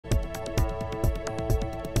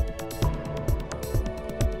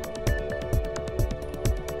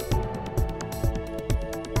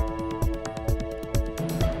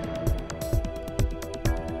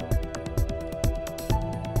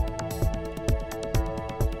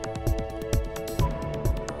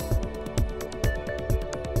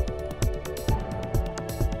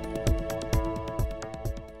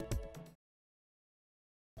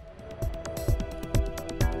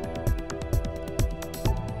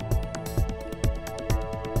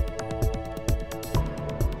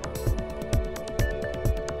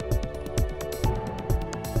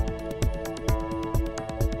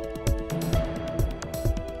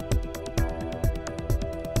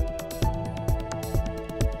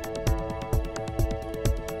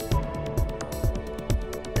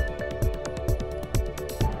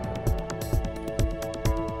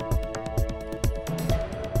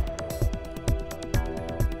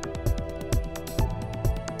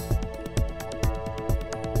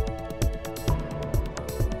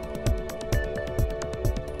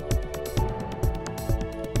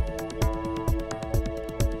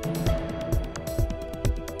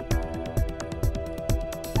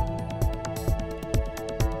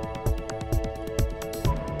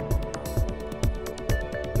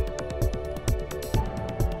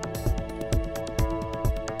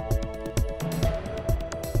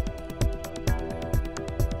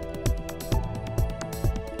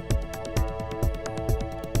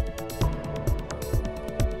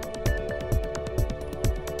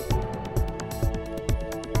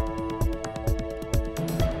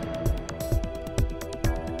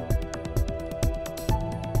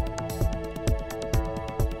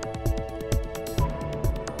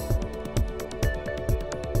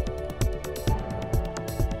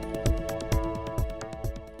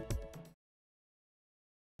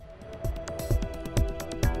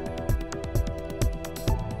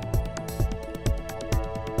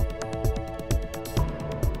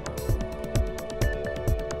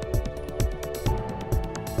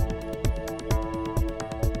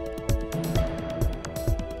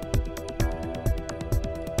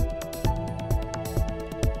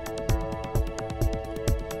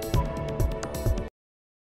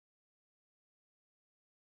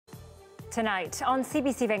Tonight on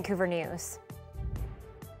CBC Vancouver News.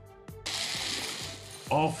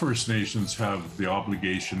 All First Nations have the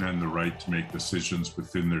obligation and the right to make decisions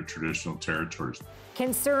within their traditional territories.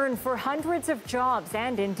 Concern for hundreds of jobs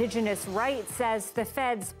and Indigenous rights as the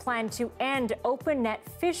feds plan to end open net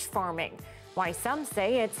fish farming. Why some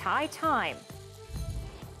say it's high time.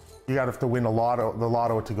 You got to have to win the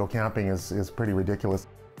lotto to go camping is pretty ridiculous.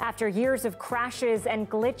 After years of crashes and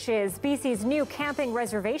glitches, BC's new camping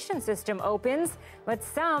reservation system opens, but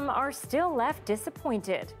some are still left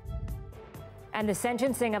disappointed. And the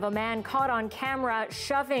sentencing of a man caught on camera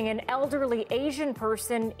shoving an elderly Asian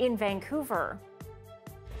person in Vancouver.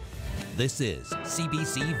 This is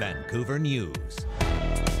CBC Vancouver News.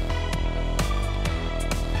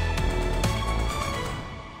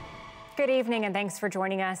 Good evening and thanks for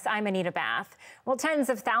joining us. I'm Anita Bathe. Well, tens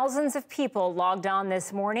of thousands of people logged on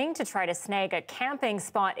this morning to try to snag a camping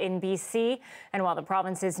spot in BC. And while the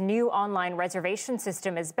province's new online reservation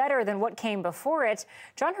system is better than what came before it,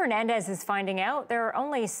 John Hernandez is finding out there are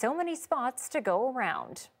only so many spots to go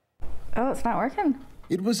around. Oh, it's not working.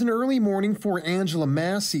 It was an early morning for Angela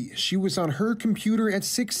Massey. She was on her computer at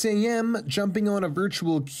 6 a.m. jumping on a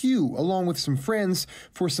virtual queue along with some friends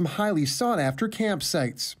for some highly sought-after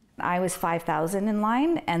campsites. I was 5,000 in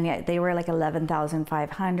line, and they were like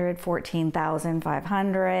 11,500,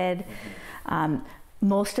 14,500.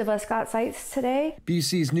 Most of us got sites today.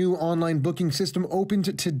 BC's new online booking system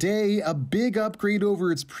opened today, a big upgrade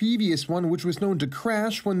over its previous one, which was known to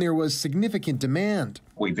crash when there was significant demand.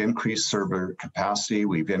 We've increased server capacity.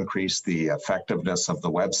 We've increased the effectiveness of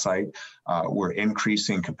the website. We're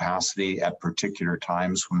increasing capacity at particular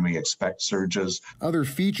times when we expect surges. Other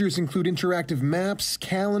features include interactive maps,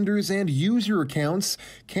 calendars, and user accounts.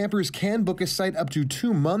 Campers can book a site up to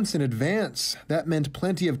 2 months in advance. That meant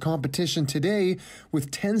plenty of competition today,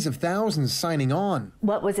 with tens of thousands signing on.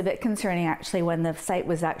 What was a bit concerning, actually, when the site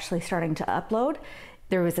was actually starting to upload,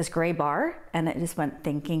 there was this gray bar, and it just went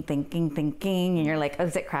thinking, and you're like, oh,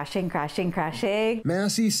 is it crashing?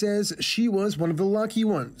 Massey says she was one of the lucky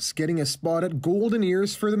ones, getting a spot at Golden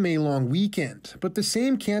Ears for the May long weekend. But the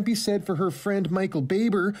same can't be said for her friend Michael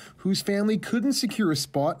Baber, whose family couldn't secure a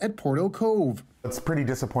spot at Portal Cove. It's pretty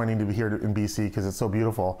disappointing to be here in BC because it's so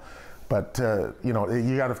beautiful. But, you know,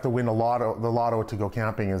 you got to have to win the lotto to go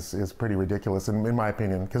camping is pretty ridiculous, in my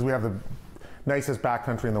opinion, because we have the nicest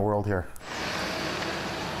backcountry in the world here.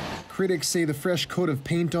 Critics say the fresh coat of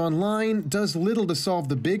paint online does little to solve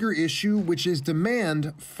the bigger issue, which is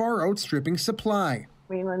demand far outstripping supply.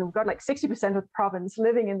 Mainland, we've got like 60% of the province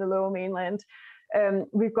living in the lower mainland.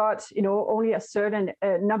 We've got, only a certain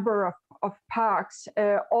number of parks.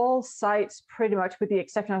 All sites, pretty much, with the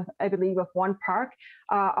exception of, I believe, of one park,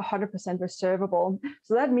 are 100% reservable.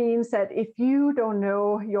 So that means that if you don't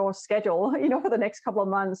know your schedule, for the next couple of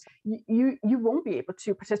months, you won't be able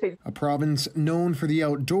to participate. A province known for the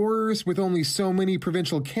outdoors, with only so many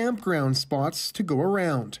provincial campground spots to go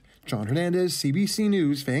around. John Hernandez, CBC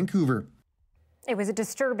News, Vancouver. It was a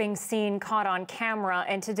disturbing scene caught on camera,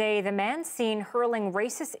 and today the man seen hurling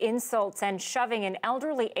racist insults and shoving an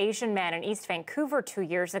elderly Asian man in East Vancouver 2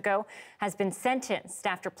 years ago has been sentenced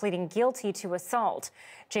after pleading guilty to assault.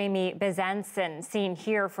 Jamie Bezanson, seen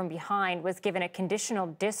here from behind, was given a conditional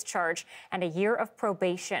discharge and a year of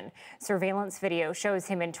probation. Surveillance video shows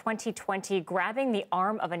him in 2020 grabbing the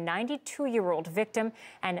arm of a 92-year-old victim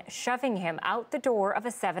and shoving him out the door of a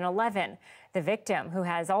 7-Eleven. The victim, who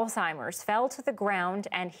has Alzheimer's, fell to the ground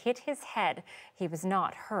and hit his head. He was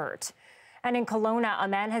not hurt. And in Kelowna, a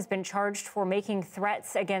man has been charged for making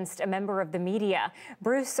threats against a member of the media.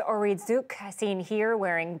 Bruce Oridzuk, seen here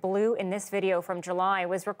wearing blue in this video from July,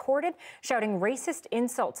 was recorded shouting racist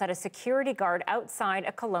insults at a security guard outside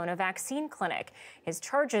a Kelowna vaccine clinic. His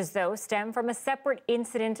charges, though, stem from a separate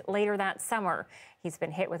incident later that summer. He's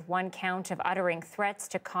been hit with one count of uttering threats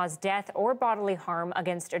to cause death or bodily harm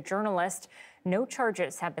against a journalist. No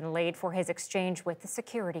charges have been laid for his exchange with the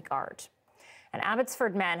security guard. An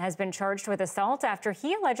Abbotsford man has been charged with assault after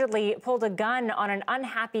he allegedly pulled a gun on an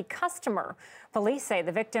unhappy customer. Police say the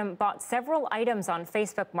victim bought several items on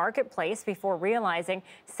Facebook Marketplace before realizing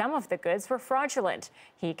some of the goods were fraudulent.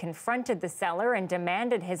 He confronted the seller and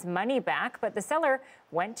demanded his money back, but the seller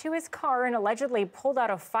went to his car and allegedly pulled out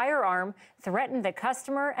a firearm, threatened the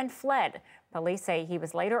customer, and fled. Police say he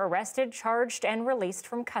was later arrested, charged, and released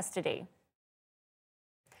from custody.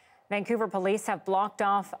 Vancouver police have blocked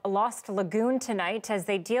off Lost Lagoon tonight as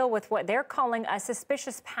they deal with what they're calling a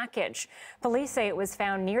suspicious package. Police say it was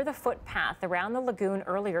found near the footpath around the lagoon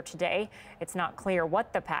earlier today. It's not clear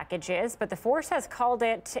what the package is, but the force has called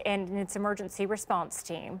it in its emergency response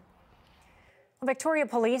team. Victoria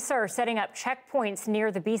Police are setting up checkpoints near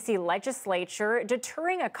the BC legislature,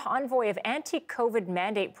 deterring a convoy of anti-COVID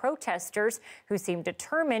mandate protesters who seem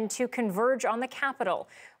determined to converge on the capital.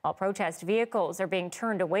 While protest vehicles are being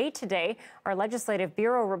turned away today, our Legislative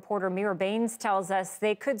Bureau reporter Anita Bathe tells us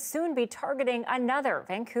they could soon be targeting another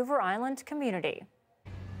Vancouver Island community.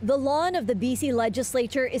 The lawn of the BC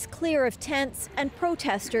legislature is clear of tents and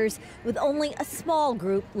protesters, with only a small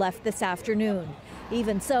group left this afternoon.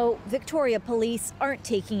 Even so, Victoria Police aren't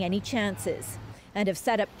taking any chances and have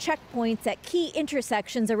set up checkpoints at key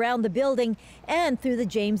intersections around the building and through the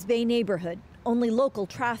James Bay neighborhood. Only local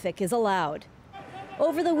traffic is allowed.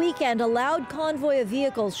 Over the weekend, a loud convoy of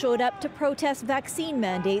vehicles showed up to protest vaccine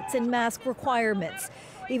mandates and mask requirements,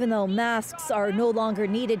 even though masks are no longer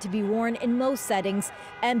needed to be worn in most settings,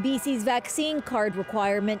 and BC's vaccine card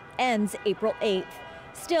requirement ends April 8th.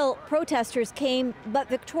 Still, protesters came, but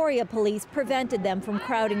Victoria Police prevented them from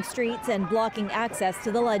crowding streets and blocking access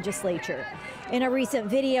to the legislature. In a recent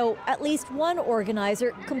video, at least one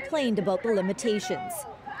organizer complained about the limitations.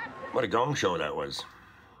 What a gong show that was.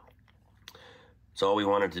 So all we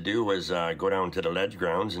wanted to do was go down to the ledge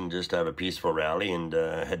grounds and just have a peaceful rally and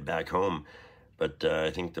head back home. But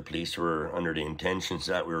I think the police were under the intentions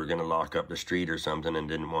that we were going to lock up the street or something and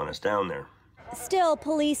didn't want us down there. Still,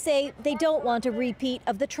 police say they don't want a repeat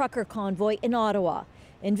of the trucker convoy in Ottawa.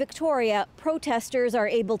 In Victoria, protesters are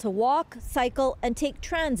able to walk, cycle, and take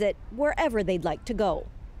transit wherever they'd like to go.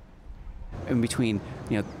 In between,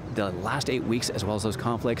 the last 8 weeks, as well as those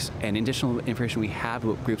conflicts and additional information we have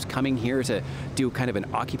about groups coming here to do kind of an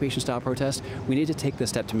occupation-style protest, we need to take this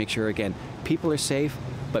step to make sure, again, people are safe,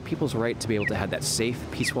 but people's right to be able to have that safe,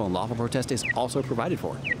 peaceful, and lawful protest is also provided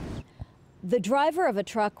for. The driver of a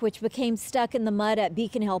truck which became stuck in the mud at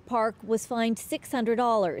Beacon Hill Park was fined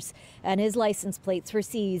 $600 and his license plates were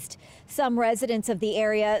seized. Some residents of the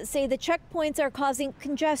area say the checkpoints are causing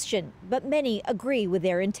congestion, but many agree with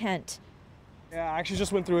their intent. Yeah, I actually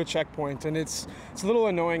just went through a checkpoint and it's a little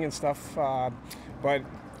annoying and stuff, but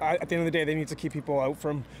at the end of the day, they need to keep people out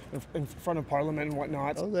from in front of Parliament and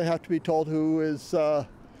whatnot. Well, they have to be told who is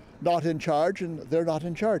not in charge, and they're not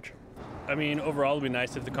in charge. I mean, overall, it would be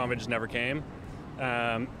nice if the convoy just never came,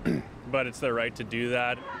 but it's their right to do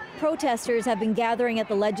that. Protesters have been gathering at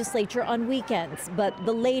the legislature on weekends, but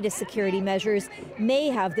the latest security measures may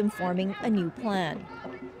have them forming a new plan.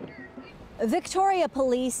 Victoria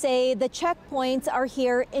Police say the checkpoints are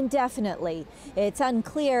here indefinitely. It's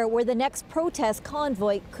unclear where the next protest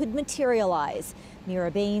convoy could materialize.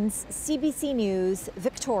 Anita Bathe, CBC News,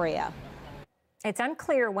 Victoria. It's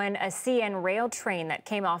unclear when a CN rail train that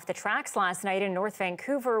came off the tracks last night in North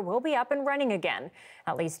Vancouver will be up and running again.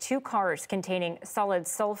 At least 2 cars containing solid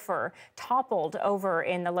sulfur toppled over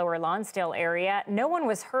in the Lower Lonsdale area. No one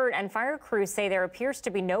was hurt, and fire crews say there appears to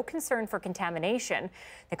be no concern for contamination.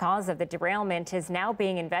 The cause of the derailment is now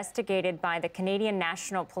being investigated by the Canadian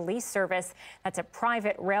National Police Service. That's a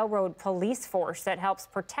private railroad police force that helps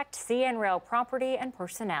protect CN rail property and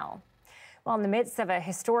personnel. Well, in the midst of a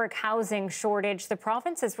historic housing shortage, the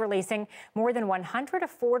province is releasing more than 100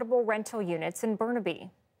 affordable rental units in Burnaby.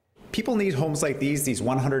 People need homes like these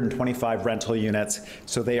 125 rental units,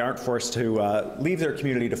 so they aren't forced to leave their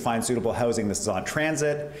community to find suitable housing. This is on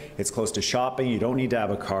transit, it's close to shopping, you don't need to have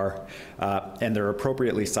a car, and they're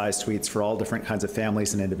appropriately sized suites for all different kinds of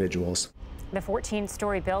families and individuals. The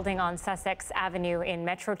 14-story building on Sussex Avenue in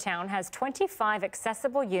Metrotown has 25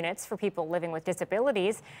 accessible units for people living with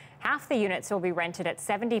disabilities. Half the units will be rented at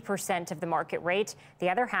 70% of the market rate, the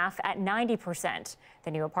other half at 90%.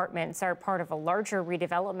 The new apartments are part of a larger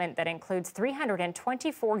redevelopment that includes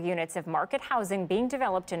 324 units of market housing being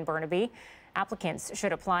developed in Burnaby. Applicants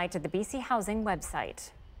should apply to the BC Housing website.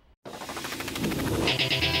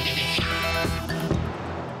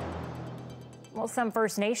 Well, some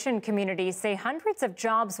First Nation communities say hundreds of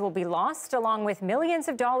jobs will be lost, along with millions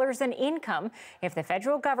of dollars in income, if the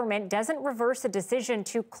federal government doesn't reverse a decision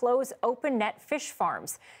to close open net fish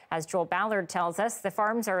farms. As Joel Ballard tells us, the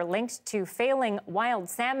farms are linked to failing wild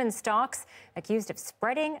salmon stocks, accused of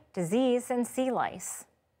spreading disease and sea lice.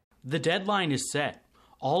 The deadline is set.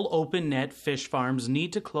 All open net fish farms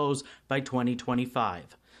need to close by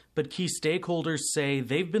 2025. But key stakeholders say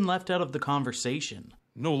they've been left out of the conversation.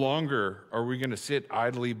 No longer are we going to sit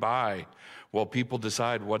idly by while people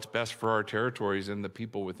decide what's best for our territories and the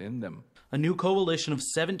people within them. A new coalition of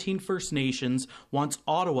 17 First Nations wants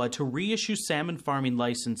Ottawa to reissue salmon farming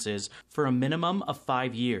licenses for a minimum of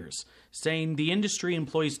 5 years, saying the industry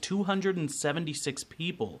employs 276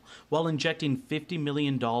 people while injecting $50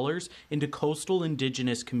 million into coastal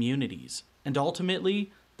Indigenous communities. And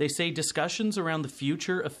ultimately, they say discussions around the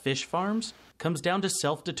future of fish farms comes down to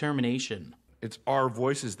self-determination. It's our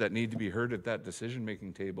voices that need to be heard at that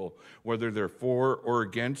decision-making table, whether they're for or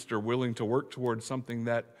against or willing to work towards something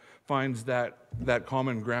that finds that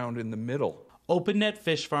common ground in the middle. Open net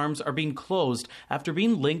fish farms are being closed after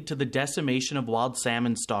being linked to the decimation of wild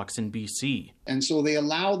salmon stocks in BC. And so they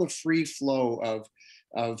allow the free flow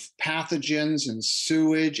of pathogens and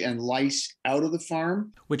sewage and lice out of the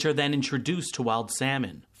farm, which are then introduced to wild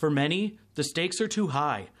salmon. For many, the stakes are too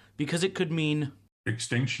high because it could mean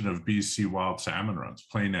extinction of BC wild salmon runs,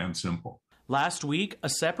 plain and simple. Last week, a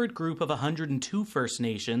separate group of 102 First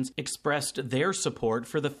Nations expressed their support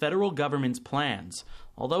for the federal government's plans,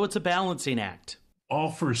 although it's a balancing act.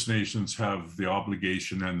 All First Nations have the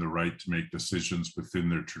obligation and the right to make decisions within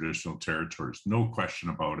their traditional territories, no question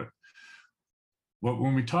about it. But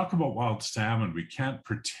when we talk about wild salmon, we can't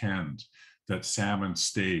pretend that salmon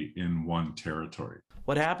stay in one territory.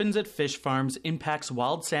 What happens at fish farms impacts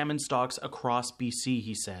wild salmon stocks across BC,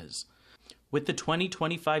 he says. With the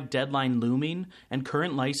 2025 deadline looming and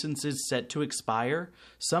current licenses set to expire,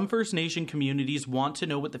 some First Nation communities want to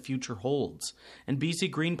know what the future holds. And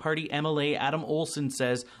BC Green Party MLA Adam Olsen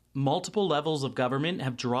says multiple levels of government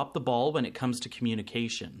have dropped the ball when it comes to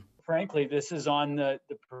communication. Frankly, this is on the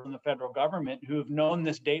federal government, who have known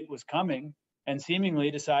this date was coming and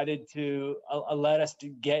seemingly decided to let us to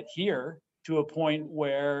get here to a point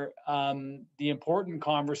where the important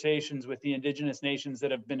conversations with the Indigenous nations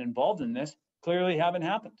that have been involved in this clearly haven't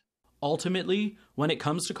happened. Ultimately, when it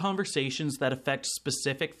comes to conversations that affect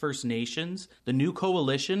specific First Nations, the new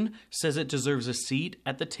coalition says it deserves a seat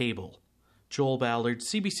at the table. Joel Ballard,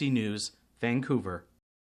 CBC News, Vancouver.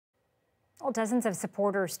 Well, dozens of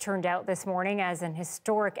supporters turned out this morning as an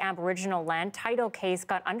historic Aboriginal land title case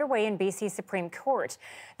got underway in BC Supreme Court.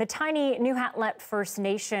 The tiny Nuhatlet First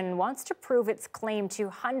Nation wants to prove its claim to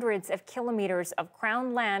hundreds of kilometers of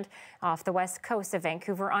Crown land off the west coast of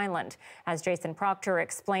Vancouver Island. As Jason Proctor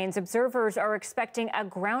explains, observers are expecting a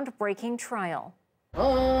groundbreaking trial.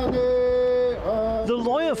 The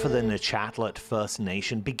lawyer for the Nuhatlet First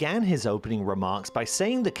Nation began his opening remarks by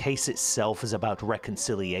saying the case itself is about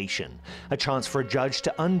reconciliation, a chance for a judge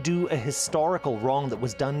to undo a historical wrong that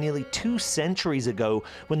was done nearly 2 centuries ago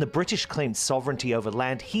when the British claimed sovereignty over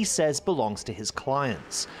land he says belongs to his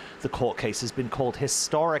clients. The court case has been called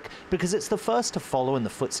historic because it's the first to follow in the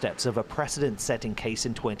footsteps of a precedent-setting case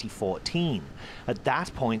in 2014. At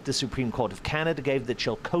that point, the Supreme Court of Canada gave the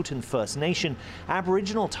Chilcotin First Nation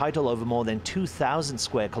Aboriginal title over more than 2,000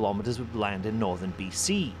 square kilometers of land in northern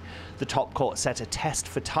BC. The top court set a test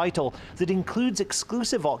for title that includes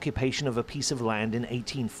exclusive occupation of a piece of land in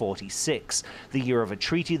 1846, the year of a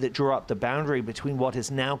treaty that drew up the boundary between what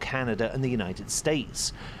is now Canada and the United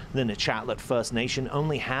States. The Nuhatlet First Nation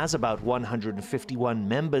only has about 151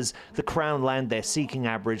 members. The Crown land they're seeking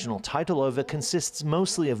Aboriginal title over consists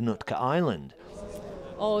mostly of Nootka Island.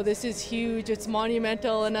 Oh, this is huge, it's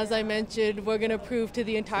monumental, and as I mentioned, we're going to prove to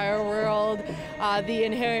the entire world the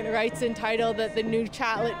inherent rights and title that the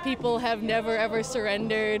Nuhatlet people have never ever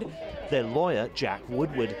surrendered. Their lawyer, Jack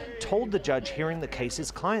Woodward, told the judge hearing the case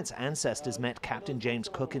his client's ancestors met Captain James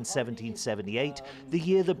Cook in 1778, the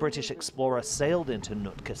year the British explorer sailed into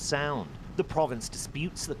Nootka Sound. The province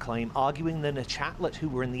disputes the claim, arguing the Nuhatlet who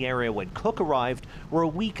were in the area when Cook arrived were a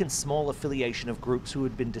weak and small affiliation of groups who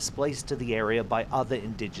had been displaced to the area by other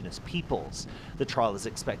Indigenous peoples. The trial is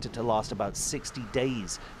expected to last about 60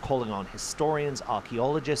 days, calling on historians,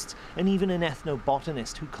 archaeologists, and even an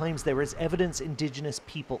ethnobotanist who claims there is evidence Indigenous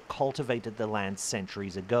people cultivated the land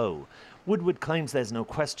centuries ago. Woodward claims there's no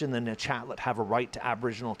question the Nuhatlet have a right to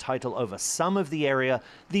Aboriginal title over some of the area.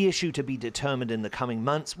 The issue to be determined in the coming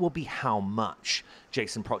months will be how much.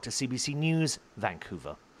 Jason Proctor, CBC News,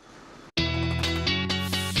 Vancouver.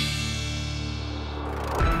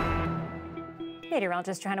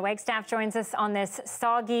 Meteorologist Johanna Wagstaffe joins us on this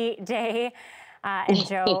soggy day. And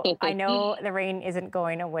Joe, I know the rain isn't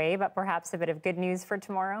going away, but perhaps a bit of good news for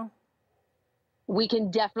tomorrow? We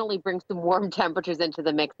can definitely bring some warm temperatures into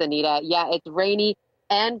the mix, Anita. Yeah, it's rainy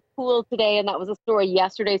and cool today, and that was a story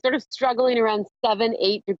yesterday, sort of struggling around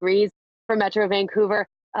 7-8 degrees for Metro Vancouver.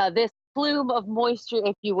 This plume of moisture,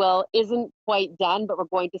 if you will, isn't quite done, but we're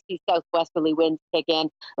going to see southwesterly winds kick in.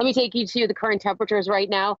 Let me take you to the current temperatures right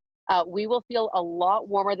now. We will feel a lot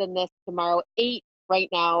warmer than this tomorrow. 8 right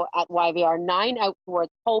now at YVR, 9 out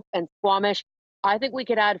towards Hope and Squamish. I think we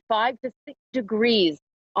could add 5 to 6 degrees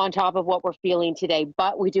on top of what we're feeling today,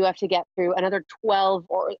 but we do have to get through another 12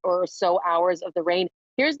 or so hours of the rain.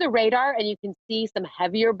 Here's the radar, and you can see some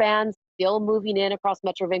heavier bands still moving in across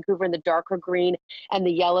Metro Vancouver in the darker green and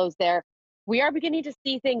the yellows there. We are beginning to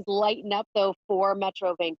see things lighten up, though, for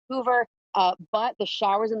Metro Vancouver. But the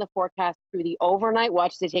showers in the forecast through the overnight,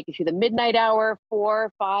 watch they take you through the midnight hour,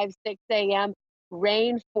 4, 5, 6 a.m.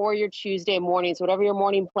 Rain for your Tuesday morning. So whatever your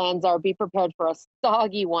morning plans are, be prepared for a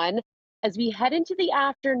soggy one. As we head into the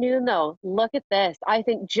afternoon, though, look at this. I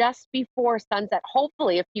think just before sunset,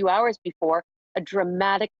 hopefully a few hours before, a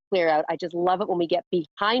dramatic clear out. I just love it when we get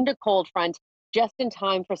behind a cold front just in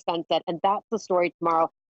time for sunset. And that's the story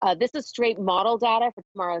tomorrow. This is straight model data for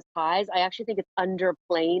tomorrow's highs. I actually think it's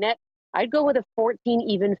underplaying it. I'd go with a 14,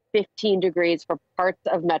 even 15 degrees for parts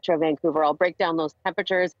of Metro Vancouver. I'll break down those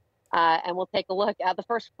temperatures and we'll take a look at the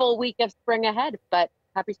first full week of spring ahead. But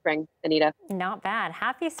happy spring, Anita. Not bad.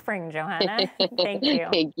 Happy spring, Johanna. Thank you.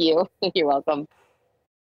 Thank you. You're welcome.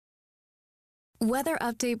 Weather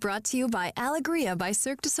update brought to you by Alegria by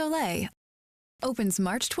Cirque du Soleil. Opens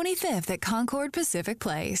March 25th at Concord Pacific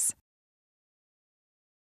Place.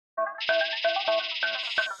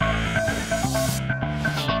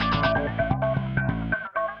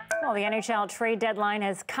 Well, the NHL trade deadline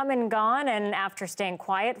has come and gone, and after staying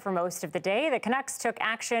quiet for most of the day, the Canucks took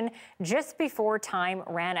action just before time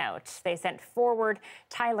ran out. They sent forward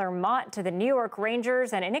Tyler Mott to the New York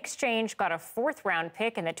Rangers, and in exchange got a 4th-round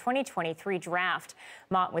pick in the 2023 draft.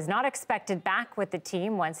 Mott was not expected back with the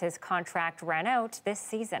team once his contract ran out this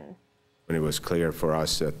season. When it was clear for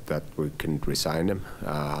us that we couldn't resign him,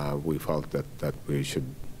 we felt that we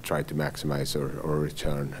should try to maximize our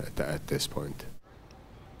return at this point.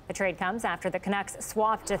 The trade comes after the Canucks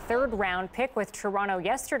swapped a 3rd-round pick with Toronto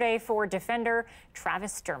yesterday for defender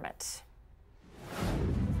Travis Dermott.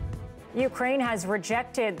 Ukraine has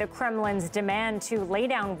rejected the Kremlin's demand to lay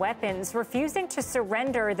down weapons, refusing to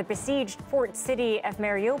surrender the besieged port city of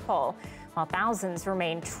Mariupol, while thousands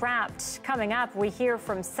remain trapped. Coming up, we hear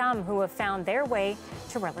from some who have found their way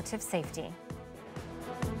to relative safety.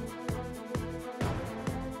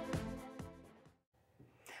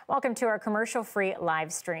 Welcome to our commercial-free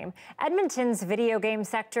live stream. Edmonton's video game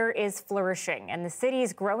sector is flourishing, and the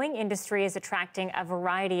city's growing industry is attracting a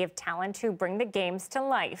variety of talent who bring the games to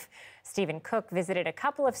life. Stephen Cook visited a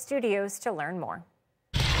couple of studios to learn more.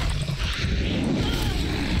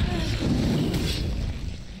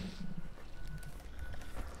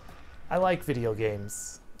 I like video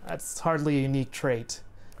games. That's hardly a unique trait,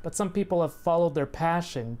 but some people have followed their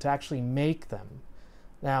passion to actually make them.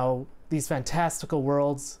 Now, these fantastical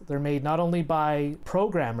worlds, they're made not only by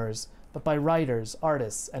programmers, but by writers,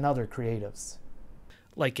 artists, and other creatives.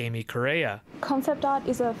 Like Amy Correa. Concept art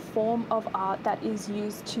is a form of art that is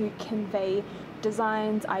used to convey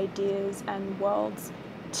designs, ideas, and worlds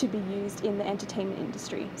to be used in the entertainment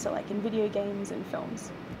industry, so like in video games and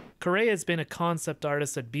films. Correa has been a concept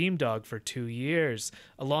artist at Beamdog for 2 years.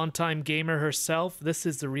 A longtime gamer herself, this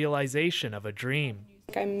is the realization of a dream.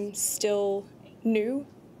 I'm still new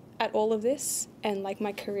at all of this, and like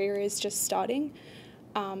my career is just starting,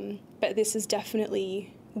 but this is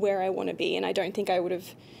definitely where I want to be, and I don't think I would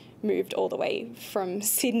have moved all the way from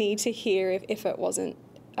Sydney to here if it wasn't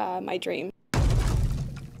my dream.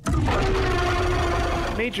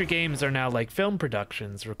 Major games are now like film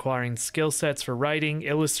productions, requiring skill sets for writing,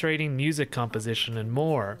 illustrating, music composition, and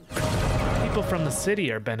more. People from the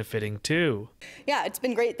city are benefiting too. Yeah, it's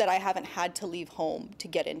been great that I haven't had to leave home to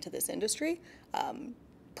get into this industry.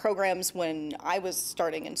 Programs when I was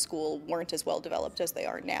starting in school weren't as well developed as they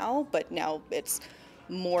are now, but now it's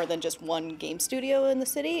more than just one game studio in the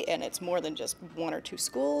city, and it's more than just 1 or 2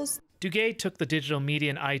 schools. Duguay took the digital media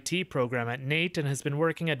and IT program at NAIT and has been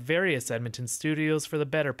working at various Edmonton studios for the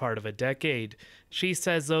better part of a decade. She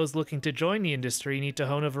says those looking to join the industry need to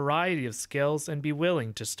hone a variety of skills and be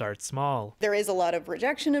willing to start small. There is a lot of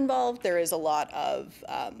rejection involved. There is a lot of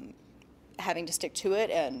having to stick to it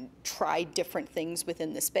and try different things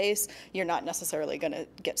within the space. You're not necessarily going to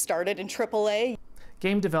get started in AAA.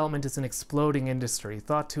 Game development is an exploding industry,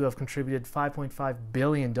 thought to have contributed $5.5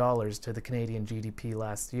 billion to the Canadian GDP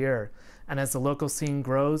last year. And as the local scene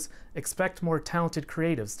grows, expect more talented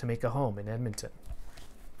creatives to make a home in Edmonton.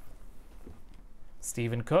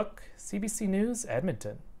 Stephen Cook, CBC News,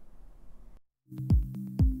 Edmonton.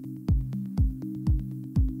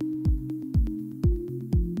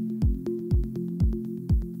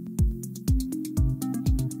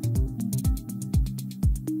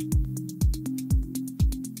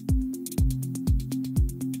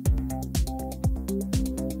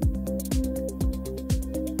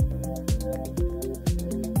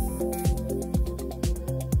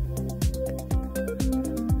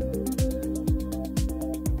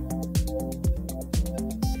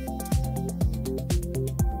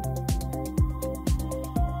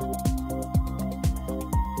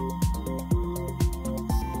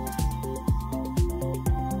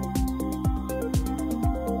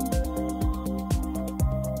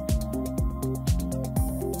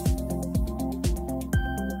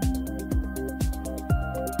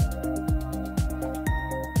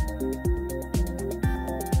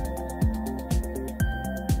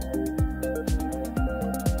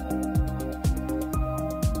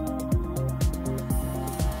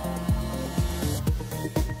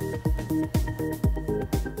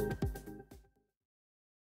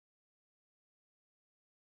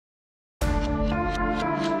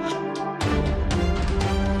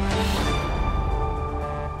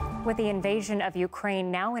 With the invasion of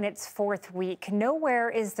Ukraine now in its fourth week, nowhere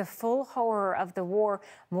is the full horror of the war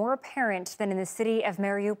more apparent than in the city of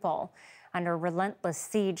Mariupol. Under relentless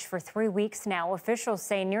siege for 3 weeks now, officials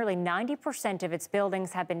say nearly 90% of its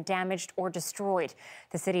buildings have been damaged or destroyed.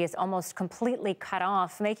 The city is almost completely cut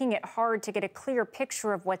off, making it hard to get a clear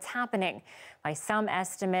picture of what's happening. By some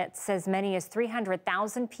estimates, as many as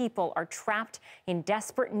 300,000 people are trapped in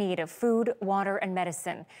desperate need of food, water, and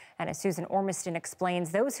medicine. And as Susan Ormiston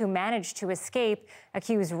explains, those who managed to escape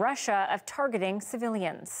accuse Russia of targeting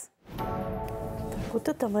civilians. Вот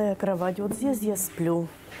это моя кровать, вот здесь я сплю.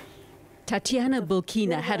 Tatiana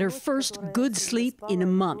Bulkina had her first good sleep in a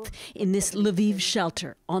month in this Lviv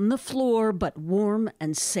shelter, on the floor but warm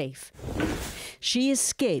and safe. She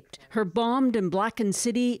escaped her bombed and blackened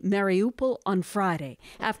city, Mariupol, on Friday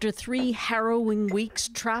after 3 harrowing weeks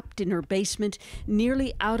trapped in her basement,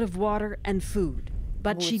 nearly out of water and food.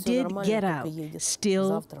 But she did get out,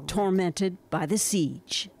 still tormented by the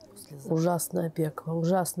siege. Ужасное пекло,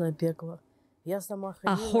 ужасное пекло.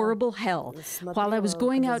 A horrible hell. While I was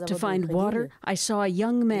going out to find water, I saw a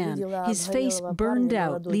young man, his face burned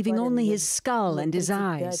out, leaving only his skull and his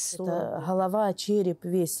eyes. Голова, череп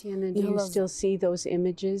весь. Tatiana, do you still see those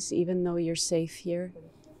images, even though you're safe here?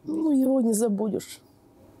 Ну, его не забудешь.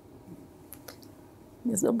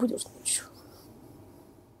 Не забудешь ничего.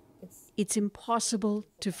 It's impossible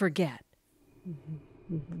to forget.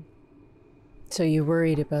 So you're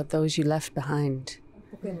worried about those you left behind?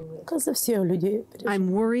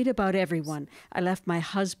 I'm worried about everyone. I left my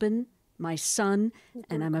husband, my son,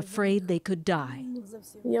 and I'm afraid they could die.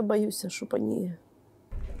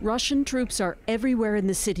 Russian troops are everywhere in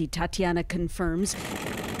the city, Tatiana confirms.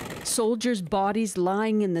 Soldiers' bodies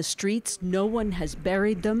lying in the streets, no one has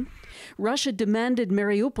buried them. Russia demanded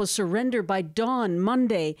Mariupol surrender by dawn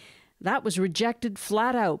Monday. That was rejected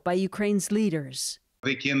flat out by Ukraine's leaders.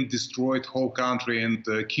 They can destroy the whole country and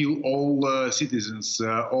kill all citizens,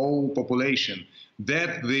 all population.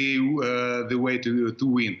 That's the way to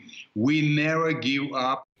win. We never give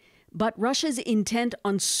up. But Russia's intent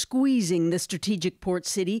on squeezing the strategic port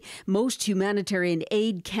city, most humanitarian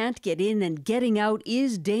aid can't get in, and getting out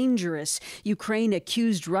is dangerous. Ukraine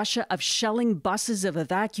accused Russia of shelling buses of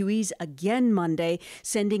evacuees again Monday,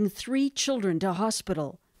 sending 3 children to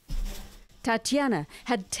hospital. Tatiana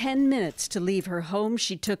had 10 minutes to leave her home.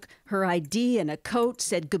 She took her ID and a coat,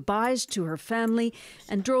 said goodbyes to her family,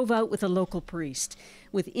 and drove out with a local priest.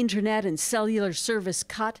 With internet and cellular service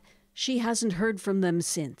cut, she hasn't heard from them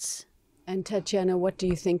since. And Tatiana, what do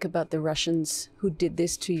you think about the Russians who did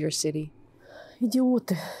this to your city?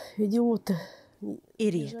 Idioты, idioты.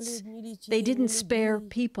 Idiots. They didn't spare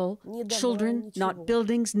people, children, not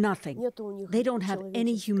buildings, nothing. They don't have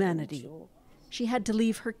any humanity. She had to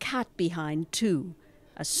leave her cat behind, too.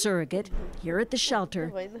 A surrogate, here at the shelter,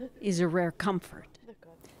 is a rare comfort.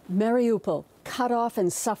 Mariupol, cut off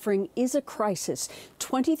and suffering, is a crisis.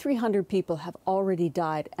 2,300 people have already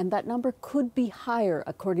died, and that number could be higher,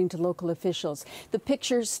 according to local officials. The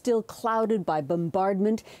picture still clouded by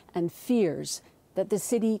bombardment and fears that the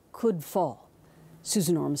city could fall.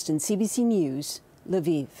 Susan Ormiston, CBC News,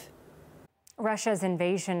 Lviv. Russia's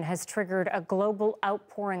invasion has triggered a global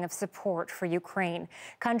outpouring of support for Ukraine.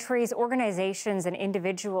 Countries, organizations, and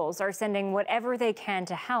individuals are sending whatever they can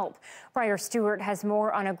to help. Briar Stewart has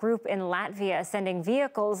more on a group in Latvia sending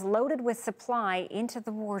vehicles loaded with supply into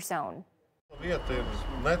the war zone.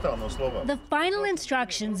 The final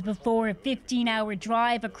instructions before a 15-hour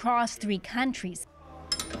drive across 3 countries.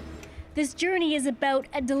 This journey is about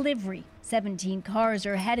a delivery. 17 cars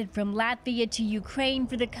are headed from Latvia to Ukraine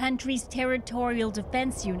for the country's territorial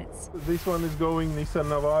defense units. This one is going, Nissan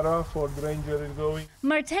Navara, Ford Ranger is going.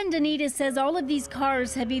 Martin Donita says all of these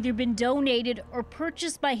cars have either been donated or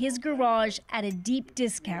purchased by his garage at a deep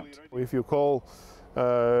discount. If you call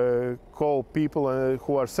people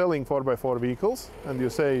who are selling 4x4 vehicles and you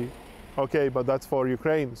say, okay, but that's for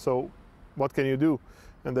Ukraine, so what can you do?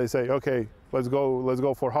 And they say, okay, let's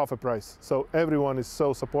go for half a price. So everyone is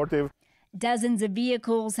so supportive. Dozens of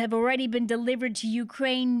vehicles have already been delivered to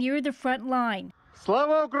Ukraine near the front line,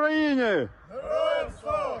 Slava Ukraine!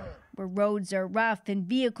 where roads are rough and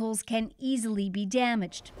vehicles can easily be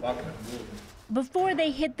damaged. Before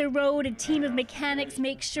they hit the road, a team of mechanics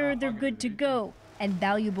makes sure they're good to go, and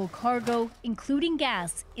valuable cargo, including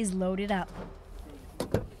gas, is loaded up.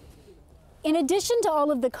 In addition to all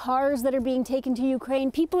of the cars that are being taken to Ukraine,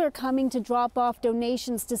 people are coming to drop off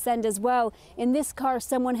donations to send as well. In this car,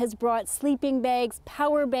 someone has brought sleeping bags,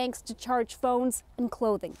 power banks to charge phones, and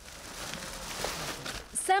clothing.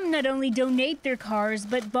 Some not only donate their cars,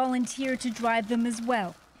 but volunteer to drive them as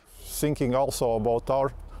well. Thinking also about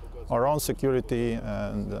our our own security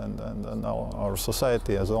and our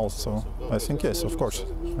society as well. So I think, yes, of course,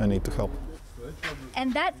 I need to help.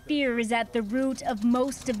 And that fear is at the root of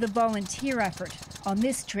most of the volunteer effort. On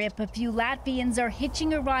this trip, a few Latvians are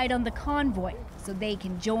hitching a ride on the convoy so they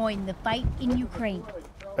can join the fight in Ukraine.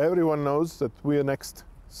 Everyone knows that we are next.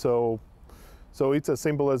 So it's as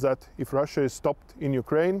simple as that. If Russia is stopped in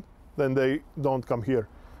Ukraine, then they don't come here.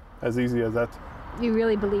 As easy as that. You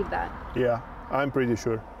really believe that? Yeah, I'm pretty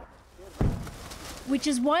sure. Which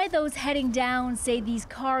is why those heading down say these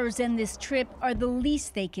cars and this trip are the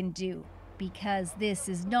least they can do, because this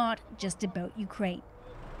is not just about Ukraine.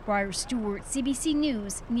 Briar Stewart, CBC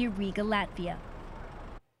News, near Riga, Latvia.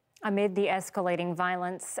 Amid the escalating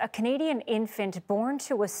violence, a Canadian infant born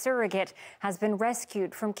to a surrogate has been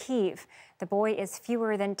rescued from Kyiv. The boy is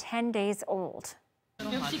fewer than 10 days old. Oh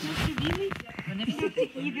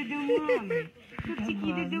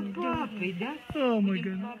my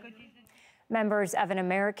God. Members of an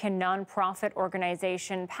American nonprofit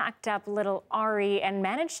organization packed up little Ari and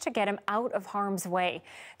managed to get him out of harm's way.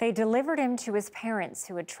 They delivered him to his parents,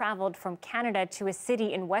 who had traveled from Canada to a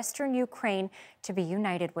city in western Ukraine to be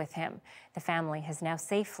united with him. The family has now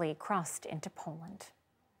safely crossed into Poland.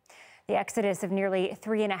 The exodus of nearly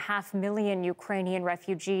 3.5 million Ukrainian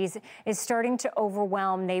refugees is starting to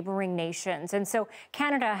overwhelm neighboring nations. And so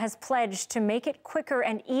Canada has pledged to make it quicker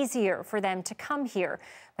and easier for them to come here.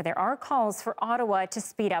 But there are calls for Ottawa to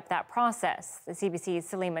speed up that process. The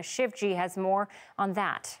CBC's Salima Shivji has more on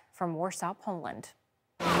that from Warsaw, Poland.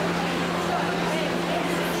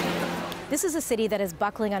 This is a city that is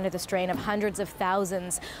buckling under the strain of hundreds of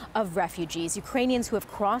thousands of refugees, Ukrainians who have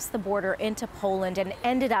crossed the border into Poland and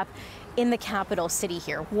ended up in the capital city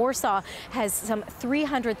here. Warsaw has some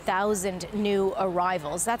 300,000 new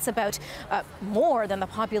arrivals. That's about more than the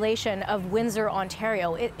population of Windsor,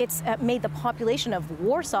 Ontario. It's made the population of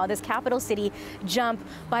Warsaw, this capital city, jump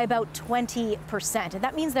by about 20%. And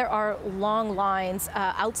that means there are long lines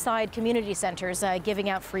outside community centers giving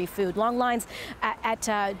out free food, long lines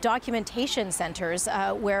at documentation centers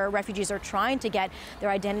where refugees are trying to get their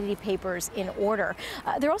identity papers in order.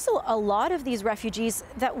 There are also a lot of these refugees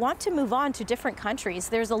that want to move on to different countries.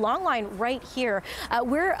 There's a long line right here.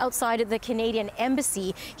 We're outside of the Canadian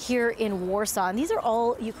embassy here in Warsaw, and these are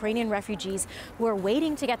all Ukrainian refugees who are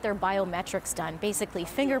waiting to get their biometrics done, basically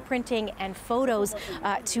fingerprinting and photos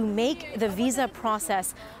to make the visa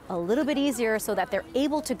process a little bit easier so that they're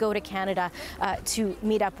able to go to Canada to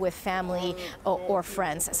meet up with family or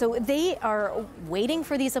friends. So they are waiting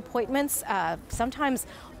for these appointments, sometimes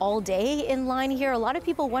all day in line here. A lot of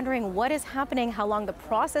people wondering what is happening, how long the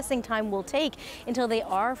processing time will take until they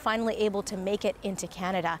are finally able to make it into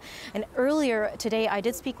Canada. And earlier today, I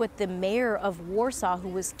did speak with the mayor of Warsaw, who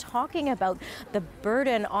was talking about the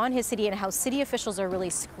burden on his city and how city officials are really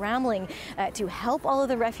scrambling to help all of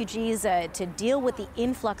the refugees to deal with the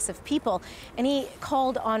influx of people. And he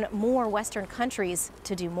called on more Western countries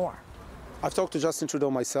to do more. I've talked to Justin Trudeau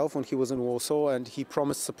myself when he was in Warsaw, and he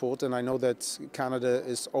promised support, and I know that Canada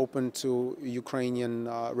is open to Ukrainian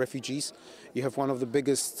refugees. You have one of the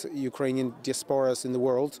biggest Ukrainian diasporas in the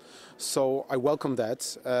world, so I welcome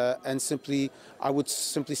that, and I would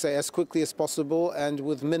simply say as quickly as possible and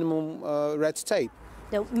with minimum red tape.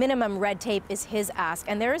 The minimum red tape is his ask,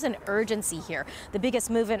 and there is an urgency here. The biggest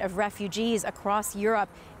movement of refugees across Europe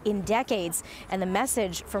in decades, and the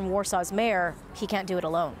message from Warsaw's mayor, he can't do it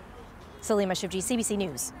alone. Salima Shivji, CBC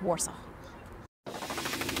News, Warsaw.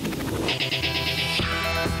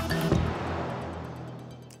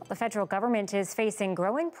 The federal government is facing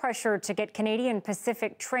growing pressure to get Canadian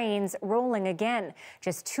Pacific trains rolling again.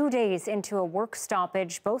 Just 2 days into a work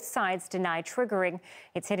stoppage, both sides deny triggering.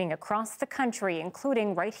 It's hitting across the country,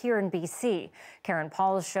 including right here in BC. Karen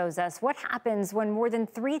Pauls shows us what happens when more than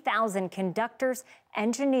 3,000 conductors,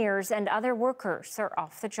 engineers, and other workers are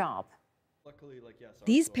off the job.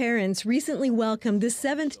 These parents recently welcomed the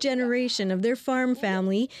 7th generation of their farm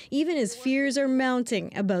family, even as fears are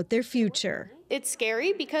mounting about their future. It's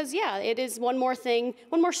scary because, yeah, it is one more thing,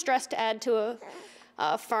 one more stress to add to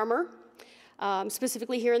a farmer,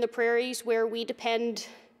 specifically here in the prairies where we depend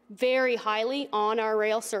very highly on our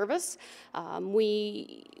rail service.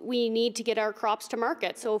 We need to get our crops to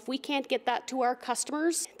market. So if we can't get that to our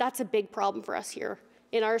customers, that's a big problem for us here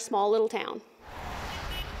in our small little town.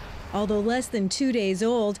 Although less than 2 days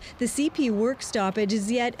old, the CP work stoppage is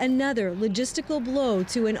yet another logistical blow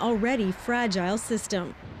to an already fragile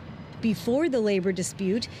system. Before the labor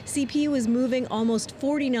dispute, CP was moving almost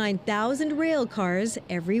 49,000 rail cars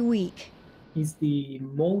every week. It's the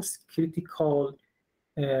most critical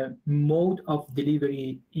mode of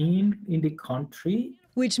delivery in the country.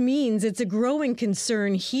 which means it's a growing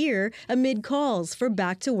concern here amid calls for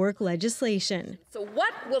back-to-work legislation. So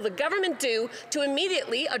what will the government do to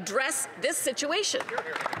immediately address this situation?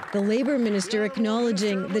 The Labour Minister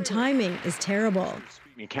acknowledging the timing is terrible.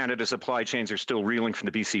 Canada's supply chains are still reeling from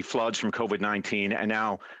the BC floods, from COVID-19, and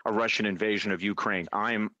now a Russian invasion of Ukraine.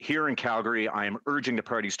 I am here in Calgary. I am urging the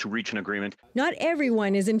parties to reach an agreement. Not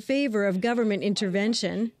everyone is in favor of government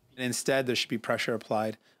intervention. Instead, there should be pressure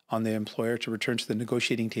applied on the employer to return to the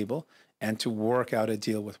negotiating table and to work out a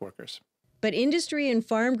deal with workers. But industry and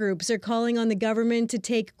farm groups are calling on the government to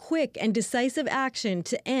take quick and decisive action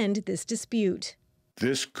to end this dispute.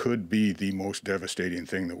 This could be the most devastating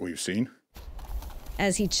thing that we've seen.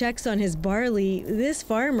 As he checks on his barley, this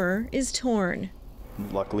farmer is torn.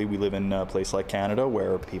 Luckily, we live in a place like Canada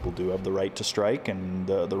where people do have the right to strike and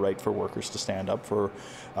the right for workers to stand up for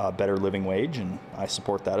a better living wage, and I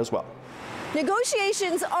support that as well.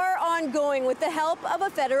 Negotiations are ongoing with the help of a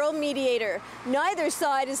federal mediator. Neither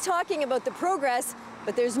side is talking about the progress,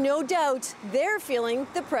 but there's no doubt they're feeling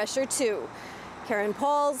the pressure too. Karen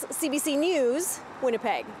Pauls, CBC News,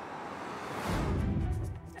 Winnipeg.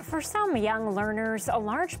 For some young learners, a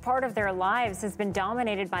large part of their lives has been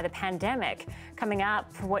dominated by the pandemic. Coming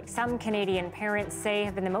up, what some Canadian parents say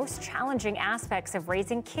have been the most challenging aspects of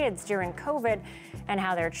raising kids during COVID and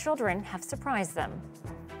how their children have surprised them.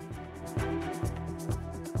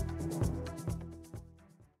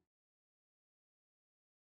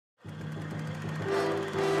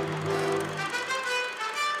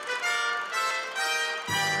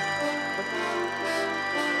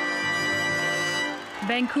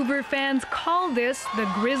 Vancouver fans call this the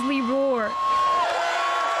Grizzly Roar.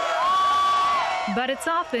 But it's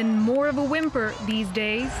often more of a whimper these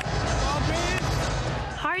days.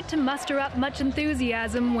 Hard to muster up much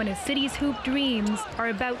enthusiasm when a city's hoop dreams are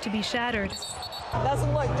about to be shattered.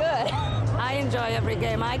 Doesn't look good. I enjoy every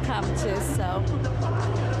game I come to, so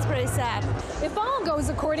it's pretty sad. If all goes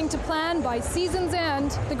according to plan, by season's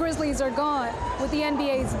end, the Grizzlies are gone. With the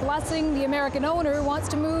NBA's blessing, the American owner wants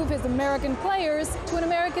to move his American players to an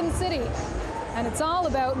American city. And it's all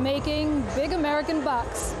about making big American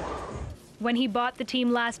bucks. When he bought the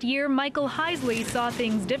team last year, Michael Heisley saw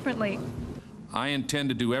things differently. I intend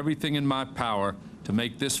to do everything in my power to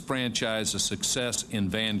make this franchise a success in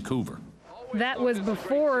Vancouver. That was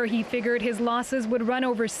before he figured his losses would run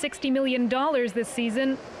over $60 million this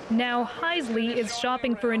season. Now Heisley is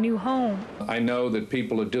shopping for a new home. I know that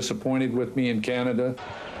people are disappointed with me in Canada.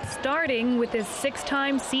 Starting with his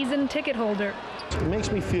 6-time season ticket holder. It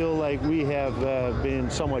makes me feel like we have been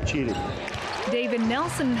somewhat cheated. David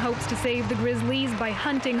Nelson hopes to save the Grizzlies by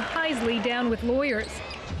hunting Heisley down with lawyers.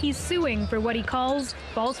 He's suing for what he calls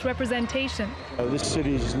false representation. This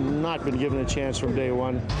city's not been given a chance from day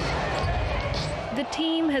one. The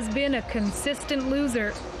team has been a consistent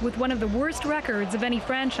loser, with one of the worst records of any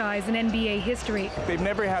franchise in NBA history. They've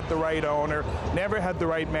never had the right owner, never had the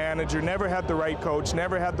right manager, never had the right coach,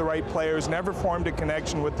 never had the right players, never formed a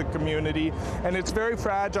connection with the community, and it's very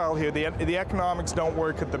fragile here. The economics don't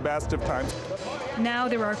work at the best of times. Now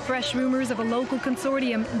there are fresh rumors of a local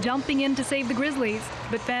consortium jumping in to save the Grizzlies,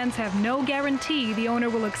 but fans have no guarantee the owner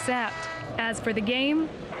will accept. As for the game,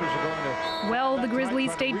 well, the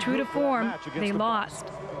Grizzlies stayed true to form. They lost.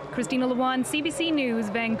 Christina Lewan, CBC News,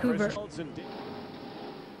 Vancouver.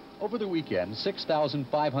 Over the weekend,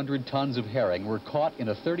 6,500 tons of herring were caught in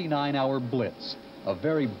a 39-hour blitz. A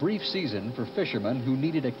very brief season for fishermen who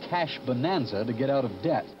needed a cash bonanza to get out of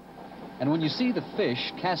debt. And when you see the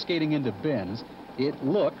fish cascading into bins, it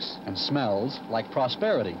looks and smells like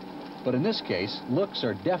prosperity. But in this case, looks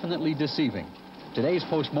are definitely deceiving. Today's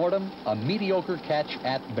postmortem, a mediocre catch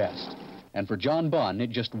at best. And for John Bunn, it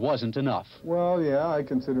just wasn't enough. Well, yeah, I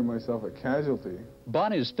consider myself a casualty.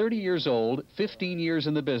 Bunn is 30 years old, 15 years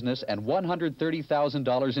in the business, and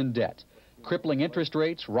 $130,000 in debt. Crippling interest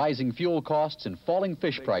rates, rising fuel costs, and falling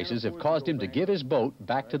fish prices have caused him to give his boat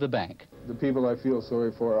back to the bank. The people I feel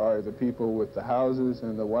sorry for are the people with the houses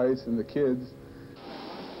and the wives and the kids.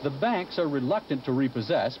 The banks are reluctant to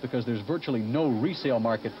repossess because there's virtually no resale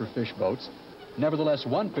market for fish boats. Nevertheless,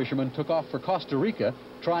 one fisherman took off for Costa Rica,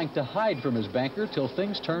 trying to hide from his banker till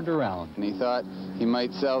things turned around. And he thought he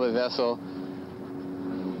might sell the vessel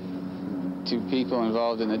to people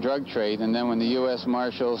involved in the drug trade, and then when the U.S.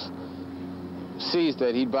 Marshals seized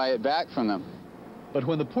it, he'd buy it back from them. But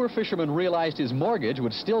when the poor fisherman realized his mortgage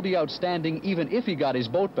would still be outstanding even if he got his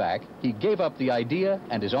boat back, he gave up the idea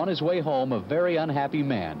and is on his way home a very unhappy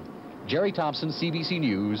man. Jerry Thompson, CBC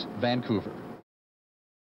News, Vancouver.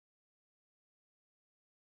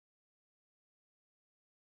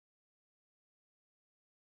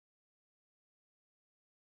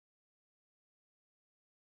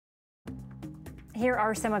 Here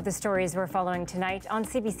are some of the stories we're following tonight on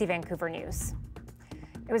CBC Vancouver News.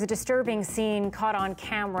 It was a disturbing scene caught on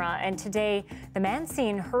camera, and today the man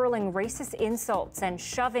seen hurling racist insults and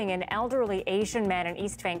shoving an elderly Asian man in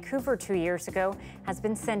East Vancouver 2 years ago has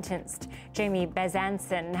been sentenced. Jamie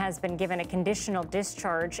Bezanson has been given a conditional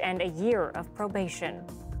discharge and a year of probation.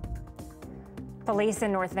 Police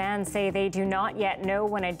in North Van say they do not yet know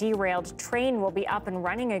when a derailed train will be up and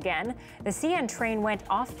running again. The CN train went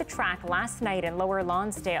off the track last night in Lower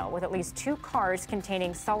Lonsdale with at least 2 cars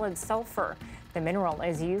containing solid sulfur. The mineral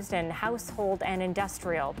is used in household and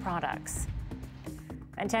industrial products.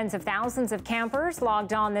 And tens of thousands of campers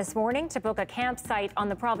logged on this morning to book a campsite on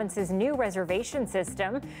the province's new reservation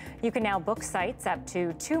system. You can now book sites up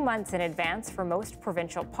to 2 months in advance for most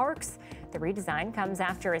provincial parks. The redesign comes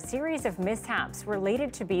after a series of mishaps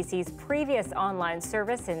related to BC's previous online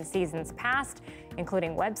service in seasons past,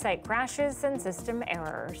 including website crashes and system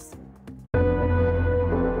errors.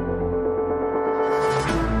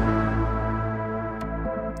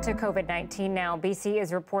 To COVID-19 now, BC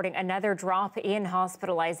is reporting another drop in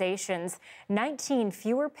hospitalizations. 19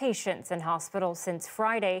 fewer patients in hospital since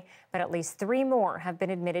Friday, but at least 3 more have been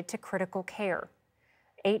admitted to critical care.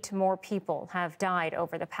 8 more people have died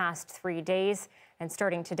over the past 3 days. And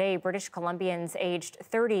starting today, British Columbians aged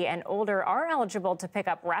 30 and older are eligible to pick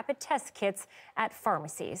up rapid test kits at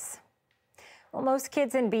pharmacies. Well, most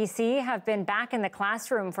kids in BC have been back in the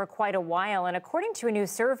classroom for quite a while, and according to a new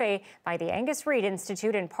survey by the Angus Reid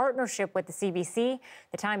Institute in partnership with the CBC,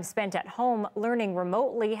 the time spent at home learning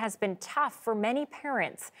remotely has been tough for many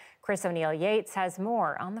parents. Chris O'Neill-Yates has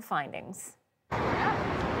more on the findings.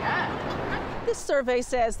 This survey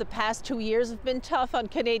says the past 2 years have been tough on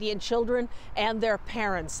Canadian children and their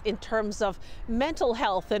parents in terms of mental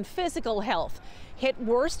health and physical health. Hit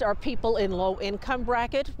worst are people in low-income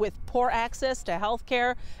bracket with poor access to health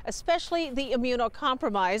care, especially the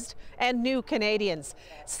immunocompromised and new Canadians.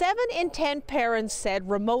 7 in 10 parents said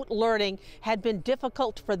remote learning had been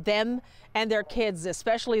difficult for them and their kids,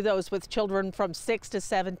 especially those with children from 6 to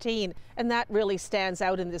 17. And that really stands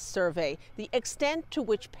out in this survey, the extent to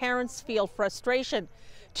which parents feel frustration.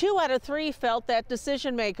 2 out of 3 felt that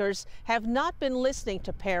decision makers have not been listening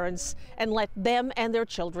to parents and let them and their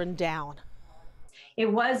children down.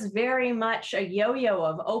 It was very much a yo-yo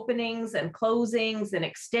of openings and closings and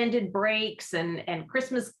extended breaks and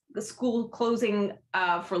Christmas school closing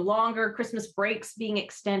for longer, Christmas breaks being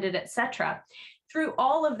extended, etc. Through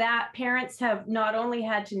all of that, parents have not only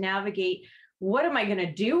had to navigate what am I going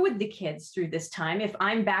to do with the kids through this time if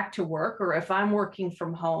I'm back to work or if I'm working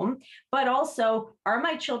from home, but also, are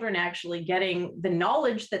my children actually getting the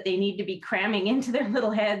knowledge that they need to be cramming into their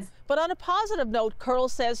little heads? But on a positive note, Curl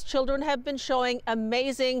says children have been showing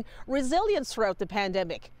amazing resilience throughout the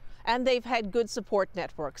pandemic, and they've had good support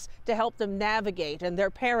networks to help them navigate and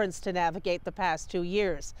their parents to navigate the past 2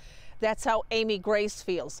 years. That's how Amy Grace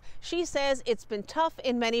feels. She says it's been tough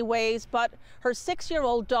in many ways, but her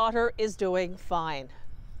 6-year-old daughter is doing fine.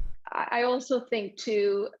 I also think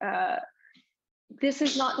too, this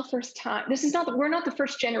is not the first time. We're not the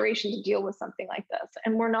first generation to deal with something like this,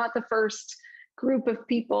 and we're not the first group of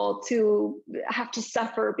people to have to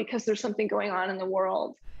suffer because there's something going on in the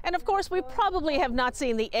world. And of course, we probably have not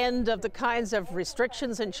seen the end of the kinds of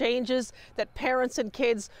restrictions and changes that parents and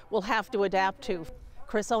kids will have to adapt to.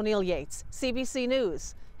 Chris O'Neill-Yates, CBC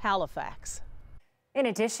News, Halifax. In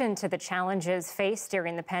addition to the challenges faced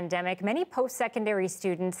during the pandemic, many post-secondary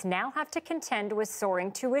students now have to contend with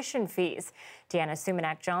soaring tuition fees. Deanna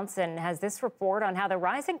Sumanak-Johnson has this report on how the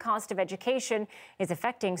rising cost of education is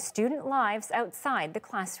affecting student lives outside the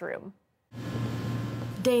classroom.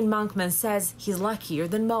 Dane Monkman says he's luckier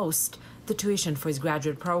than most. The tuition for his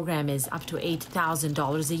graduate program is up to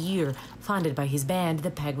 $8,000 a year, funded by his band,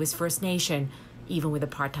 the Peguis First Nation. Even with a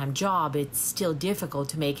part-time job, it's still difficult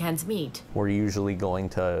to make ends meet. We're usually going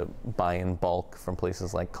to buy in bulk from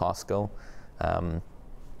places like Costco,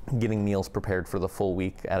 getting meals prepared for the full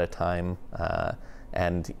week at a time,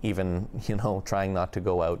 and even, trying not to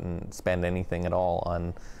go out and spend anything at all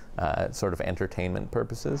on sort of entertainment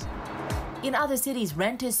purposes. In other cities,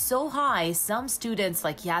 rent is so high, some students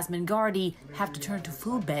like Yasmin Gardi have to turn to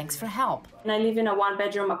food banks for help. And I live in a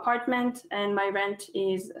 1-bedroom apartment and my rent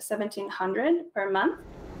is $1,700 per month.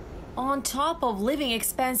 On top of living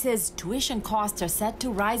expenses, tuition costs are set to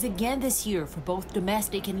rise again this year for both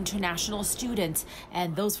domestic and international students,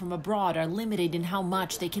 and those from abroad are limited in how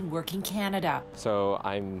much they can work in Canada. So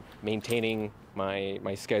I'm maintaining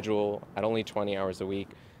my schedule at only 20 hours a week.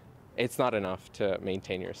 It's not enough to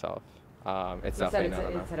maintain yourself. It's definitely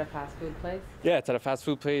not enough. It's at a fast food place? Yeah, it's at a fast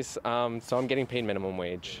food place, so I'm getting paid minimum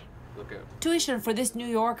wage. Tuition for this New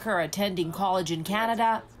Yorker attending college in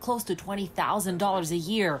Canada, close to $20,000 a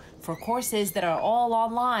year for courses that are all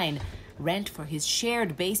online. Rent for his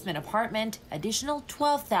shared basement apartment, additional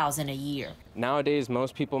 $12,000 a year. Nowadays,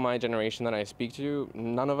 most people my generation that I speak to,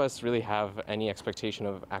 none of us really have any expectation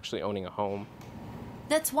of actually owning a home.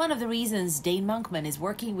 That's one of the reasons Dane Monkman is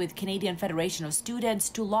working with Canadian Federation of Students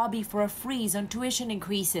to lobby for a freeze on tuition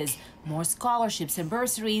increases, more scholarships and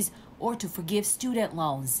bursaries, or to forgive student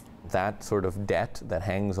loans. That sort of debt that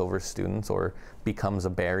hangs over students or becomes a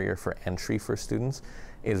barrier for entry for students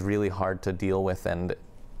is really hard to deal with and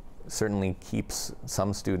certainly keeps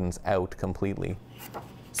some students out completely.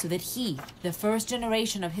 So that he, the first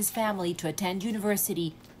generation of his family to attend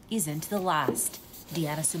university, isn't the last.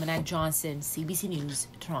 Deanna Sumanak-Johnson, CBC News,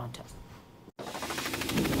 Toronto.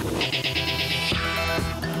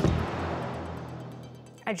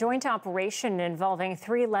 A joint operation involving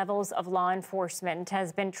 3 levels of law enforcement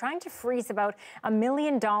has been trying to freeze about $1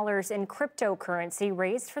 million in cryptocurrency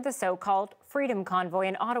raised for the so-called Freedom Convoy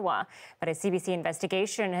in Ottawa. But a CBC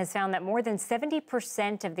investigation has found that more than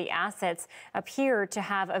 70% of the assets appear to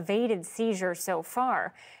have evaded seizure so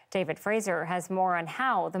far. David Fraser has more on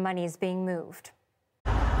how the money is being moved.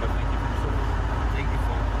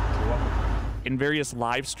 In various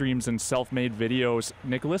live streams and self-made videos,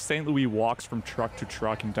 Nicholas St. Louis walks from truck to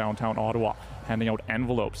truck in downtown Ottawa, handing out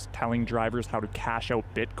envelopes, telling drivers how to cash out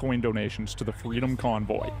Bitcoin donations to the Freedom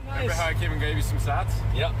Convoy. Nice. Remember how I came and gave you some sats?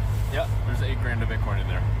 Yep. There's $8,000 of Bitcoin in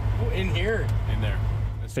there. Oh, in here? In there.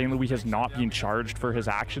 St. Louis has not been charged for his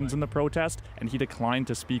actions in the protest, and he declined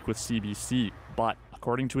to speak with CBC. But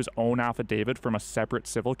according to his own affidavit from a separate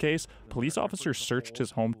civil case, police officers searched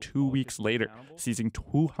his home 2 weeks later, seizing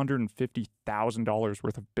 $250,000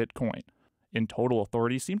 worth of Bitcoin. In total,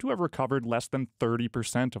 authorities seem to have recovered less than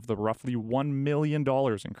 30% of the roughly $1 million in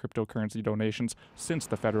cryptocurrency donations since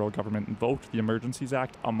the federal government invoked the Emergencies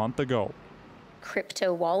Act a month ago.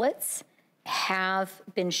 Crypto wallets have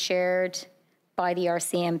been shared by the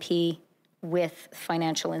RCMP with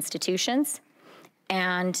financial institutions,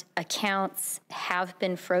 and accounts have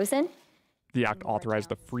been frozen. The act authorized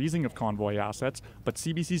the freezing of convoy assets, but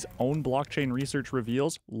CBC's own blockchain research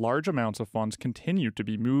reveals large amounts of funds continue to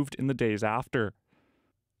be moved in the days after.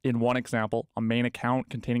 In one example, a main account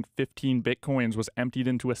containing 15 Bitcoins was emptied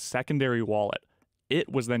into a secondary wallet. It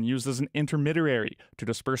was then used as an intermediary to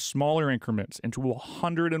disperse smaller increments into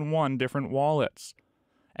 101 different wallets.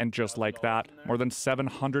 And just like that, more than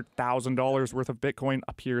 $700,000 worth of Bitcoin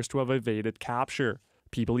appears to have evaded capture.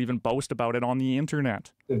 People even boast about it on the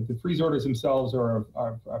internet. The freeze orders themselves are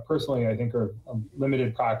personally, I think, are of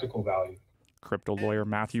limited practical value. Crypto lawyer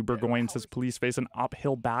Matthew Burgoyne says police face an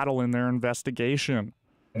uphill battle in their investigation.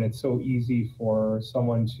 And it's so easy for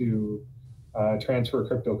someone to transfer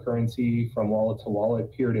cryptocurrency from wallet to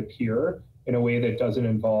wallet, peer to peer, in a way that doesn't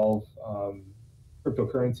involve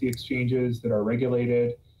cryptocurrency exchanges that are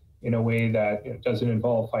regulated, in a way that doesn't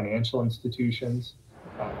involve financial institutions.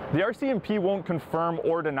 The RCMP won't confirm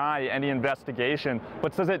or deny any investigation,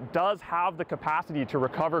 but says it does have the capacity to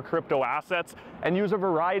recover crypto assets and use a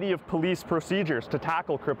variety of police procedures to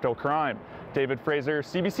tackle crypto crime. David Fraser,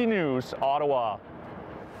 CBC News, Ottawa.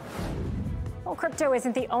 Well, crypto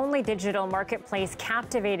isn't the only digital marketplace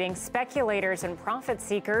captivating speculators and profit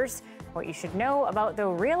seekers. What you should know about the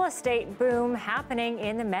real estate boom happening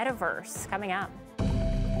in the metaverse, coming up.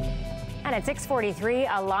 And at 6:43,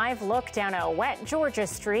 a live look down a wet Georgia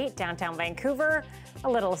street, downtown Vancouver. A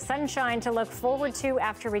little sunshine to look forward to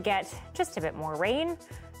after we get just a bit more rain.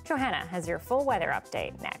 Johanna has your full weather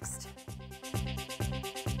update next.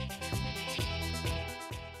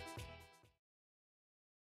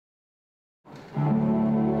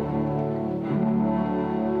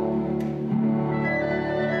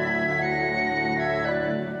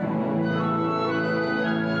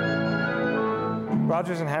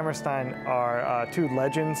 Rodgers and Hammerstein are two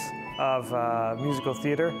legends of musical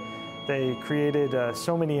theater. They created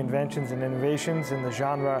so many inventions and innovations in the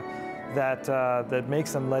genre that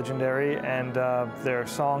makes them legendary, and their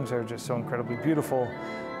songs are just so incredibly beautiful.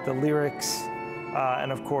 The lyrics,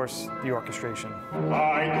 and of course, the orchestration.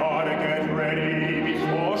 I gotta get ready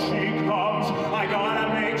before she comes. I gotta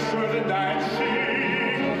make sure that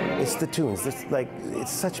she... It's the tunes.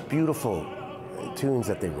 It's such beautiful tunes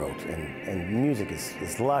that they wrote, and music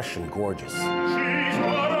is lush and gorgeous. She's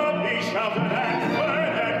gonna be sheltered and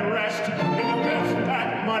fed and rest in the best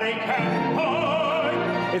that money can buy.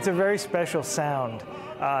 It's a very special sound.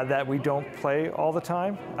 that we don't play all the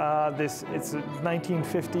time. It's a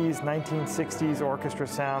 1950s, 1960s orchestra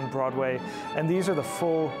sound, Broadway, and these are the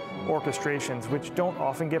full orchestrations, which don't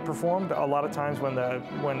often get performed. A lot of times when they're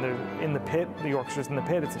in the pit, the orchestra's in the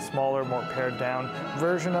pit, it's a smaller, more pared down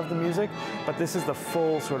version of the music, but this is the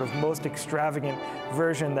full, sort of most extravagant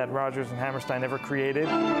version that Rodgers and Hammerstein ever created.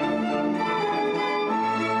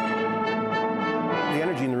 The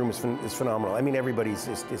energy in the room is phenomenal. I mean,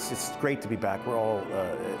 it's great to be back. We're all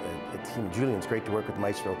a team. Julian's great to work with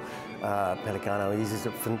Maestro Pelicano. He's just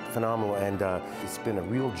phenomenal, and it's been a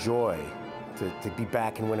real joy to be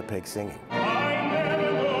back in Winnipeg singing.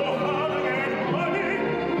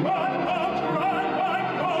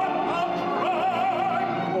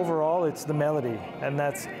 Overall, it's the melody, and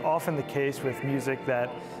that's often the case with music that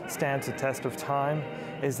stands the test of time,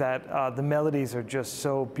 is that the melodies are just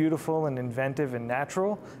so beautiful and inventive and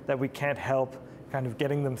natural that we can't help kind of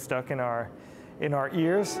getting them stuck in our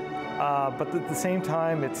ears. But at the same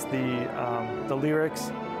time, it's the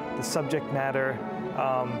lyrics, the subject matter,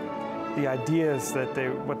 the ideas that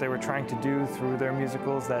what they were trying to do through their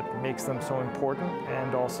musicals that makes them so important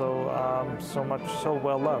and also so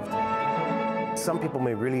well loved. Some people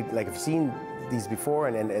may really have seen these before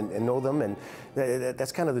and know them, and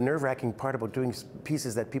that's kind of the nerve-wracking part about doing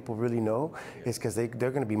pieces that people really know, is because they're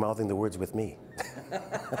going to be mouthing the words with me.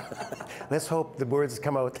 Let's hope the words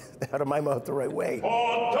come out of my mouth the right way.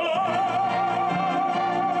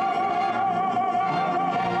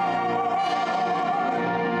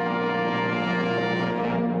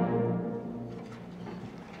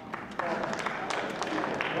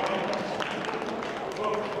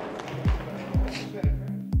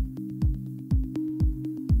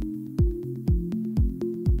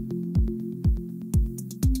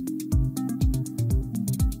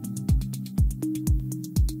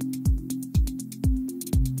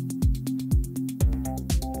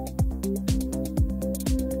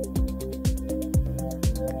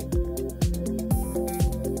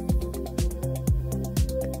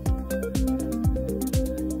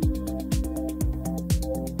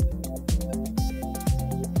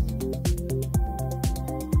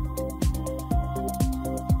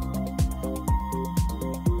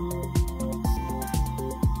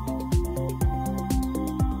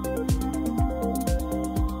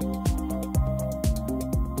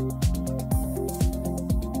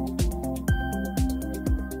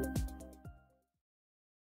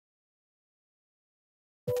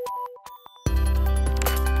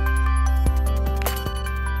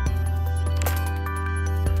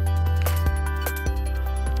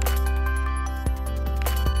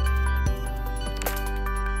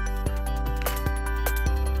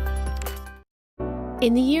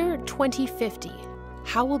 In the year 2050,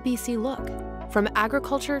 how will BC look? From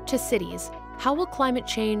agriculture to cities, how will climate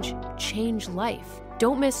change life?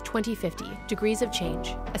 Don't miss 2050, Degrees of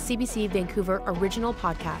Change, a CBC Vancouver original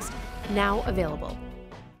podcast, now available.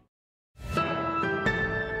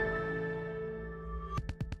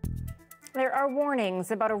 There are warnings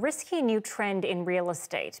about a risky new trend in real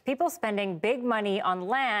estate. People spending big money on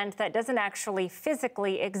land that doesn't actually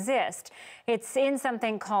physically exist. It's in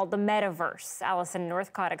something called the metaverse. Alison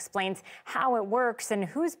Northcott explains how it works and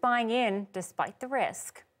who's buying in despite the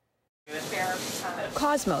risk.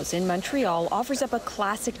 Cosmos in Montreal offers up a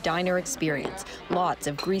classic diner experience. Lots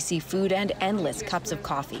of greasy food and endless cups of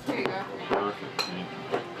coffee.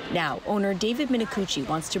 Now, owner David Minicucci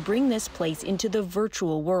wants to bring this place into the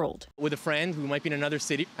virtual world. With a friend who might be in another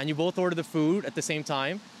city, and you both order the food at the same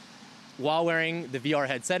time while wearing the VR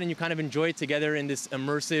headset, and you kind of enjoy it together in this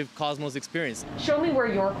immersive Cosmos experience. Show me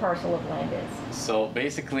where your parcel of land is. So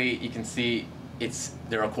basically, you can see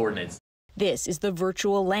there are coordinates. This is the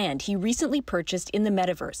virtual land he recently purchased in the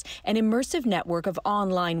metaverse, an immersive network of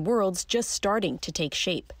online worlds just starting to take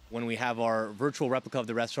shape. When we have our virtual replica of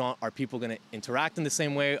the restaurant, are people going to interact in the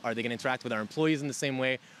same way? Are they going to interact with our employees in the same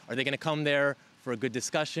way? Are they going to come there for a good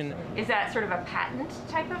discussion? Is that sort of a patent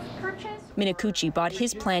type of purchase? Minicucci bought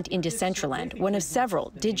his plant in Decentraland, one of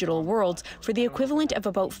several digital worlds, for the equivalent of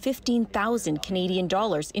about 15,000 Canadian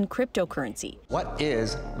dollars in cryptocurrency. What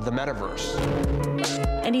is the metaverse?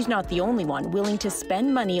 And he's not the only one willing to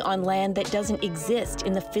spend money on land that doesn't exist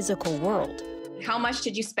in the physical world. How much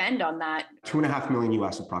did you spend on that? $2.5 million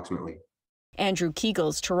US approximately. Andrew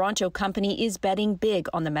Kegel's Toronto company is betting big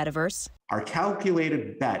on the metaverse. Our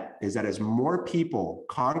calculated bet is that as more people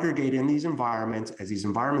congregate in these environments, as these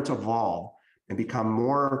environments evolve and become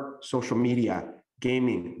more social media,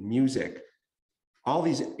 gaming, music, all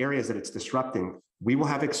these areas that it's disrupting, we will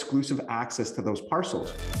have exclusive access to those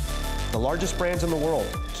parcels. the largest brands in the world.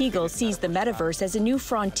 Kegel sees the metaverse as a new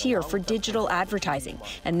frontier for digital advertising,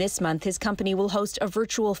 and this month his company will host a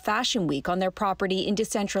virtual fashion week on their property in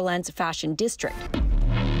Decentraland's Fashion District.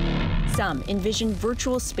 Some envision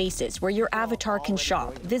virtual spaces where your avatar can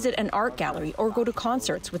shop, visit an art gallery, or go to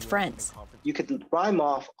concerts with friends. You could rhyme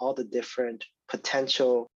off all the different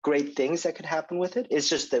potential great things that could happen with it. It's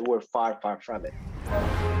just that we're far, far from it.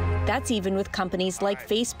 That's even with companies like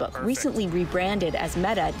Facebook, recently rebranded as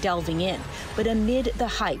Meta, delving in. But amid the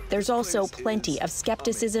hype, there's also plenty of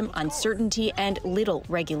skepticism, uncertainty, and little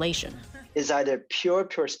regulation. Is either pure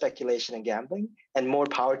speculation and gambling, and more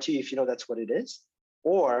power to you if you know that's what it is,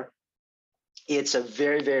 or it's a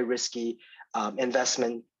very, very risky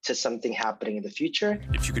investment to something happening in the future.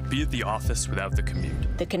 If you could be at the office without the commute.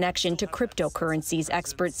 The connection to cryptocurrencies,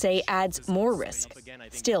 experts say, adds more risk.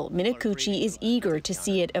 Still, Minicucci is eager to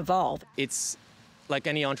see it evolve. It's like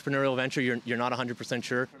any entrepreneurial venture, you're not 100%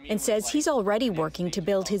 sure. And says he's already working to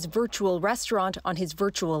build his virtual restaurant on his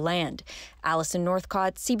virtual land. Alison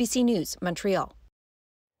Northcott, CBC News, Montreal.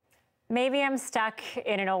 Maybe I'm stuck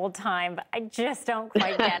in an old time, but I just don't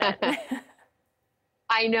quite get it.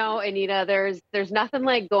 I know, Anita, there's nothing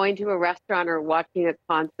like going to a restaurant or watching a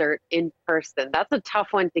concert in person. That's a tough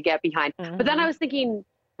one to get behind. But then I was thinking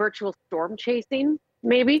virtual storm chasing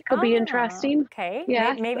maybe could be interesting. Okay.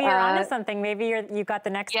 Yes, Maybe you're onto something. Maybe you got the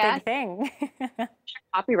next big thing.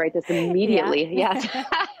 Copyright this immediately. Yes.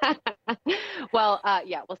 Well,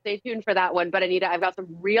 we'll stay tuned for that one. But Anita, I've got some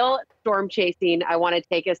real storm chasing I want to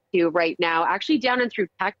take us to right now. Actually, down and through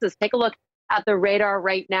Texas. Take a look at the radar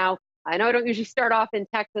right now. I know I don't usually start off in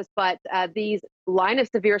Texas, but these line of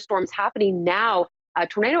severe storms happening now. A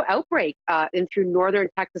tornado outbreak in through northern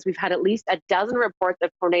Texas. We've had at least a dozen reports of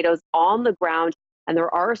tornadoes on the ground, and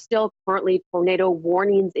there are still currently tornado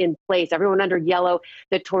warnings in place. Everyone under yellow,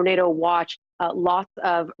 the tornado watch. Lots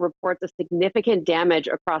of reports of significant damage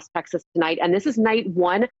across Texas tonight. And this is night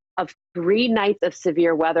one of 3 nights of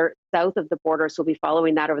severe weather south of the border. So we'll be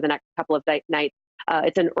following that over the next couple of nights.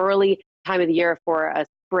 It's an early time of the year for a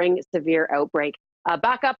spring severe outbreak.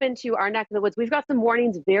 Back up into our neck of the woods. We've got some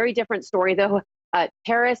warnings. Very different story, though.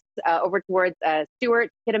 Terrace over towards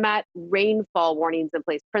Stewart, Kitimat, rainfall warnings in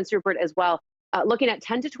place. Prince Rupert as well. Looking at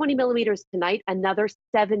 10 to 20 millimeters tonight, another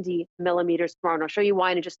 70 millimeters tomorrow. And I'll show you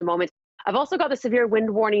why in just a moment. I've also got the severe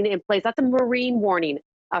wind warning in place. That's a marine warning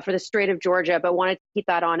for the Strait of Georgia, but wanted to keep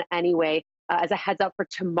that on anyway. As a heads up for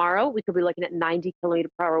tomorrow, we could be looking at 90 kilometer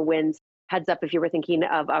per hour winds. Heads up if you were thinking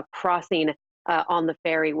of crossing on the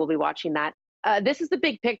ferry. We'll be watching that. This is the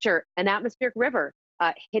big picture, an atmospheric river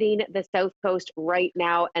hitting the south coast right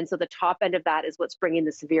now. And so the top end of that is what's bringing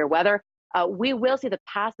the severe weather. We will see the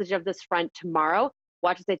passage of this front tomorrow.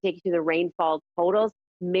 Watch as I take you through the rainfall totals.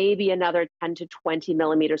 Maybe another 10 to 20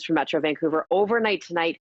 millimeters for Metro Vancouver overnight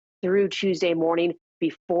tonight through Tuesday morning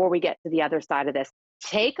before we get to the other side of this.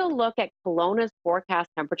 Take a look at Kelowna's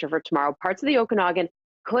forecast temperature for tomorrow. Parts of the Okanagan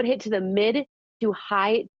could hit to the mid to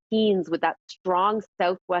high teens with that strong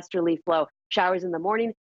southwesterly flow. Showers in the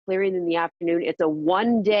morning, clearing in the afternoon. It's a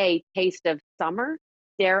one-day taste of summer,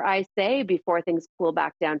 dare I say, before things cool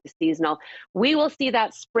back down to seasonal. We will see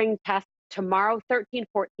that spring test tomorrow, 13,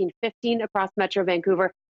 14, 15 across Metro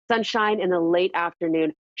Vancouver. Sunshine in the late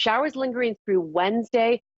afternoon. Showers lingering through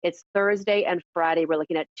Wednesday. It's Thursday and Friday. We're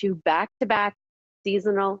looking at 2 back-to-back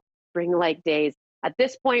seasonal spring-like days. At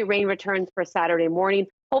this point, rain returns for Saturday morning.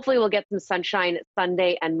 Hopefully we'll get some sunshine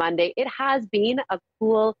Sunday and Monday. It has been a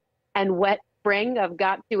cool and wet spring, I've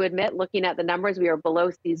got to admit. Looking at the numbers, we are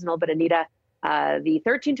below seasonal, but Anita, the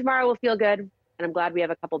 13 tomorrow will feel good, and I'm glad we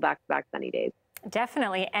have a couple back-to-back sunny days.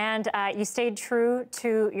 Definitely. And you stayed true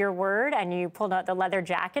to your word and you pulled out the leather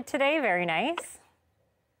jacket today. Very nice.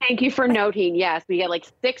 Thank you for noting. Yes, we get like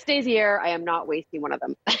 6 days a year. I am not wasting one of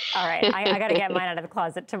them. All right. I got to get mine out of the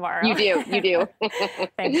closet tomorrow. You do. You do.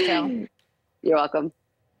 Thanks, Joe. You're welcome.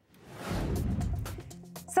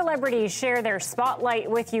 Celebrities share their spotlight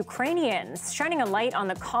with Ukrainians, shining a light on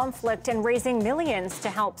the conflict and raising millions to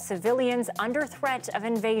help civilians under threat of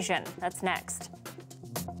invasion. That's next.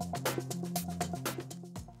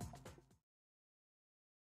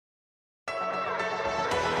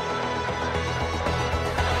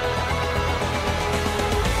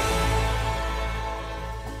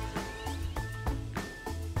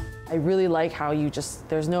 I really like how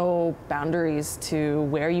there's no boundaries to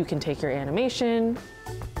where you can take your animation.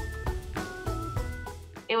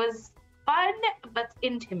 It was fun, but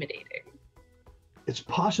intimidating. Its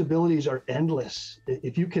possibilities are endless.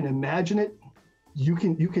 If you can imagine it, you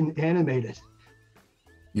can animate it.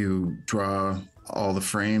 You draw all the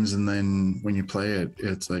frames, and then when you play it,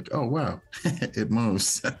 it's like, oh wow, it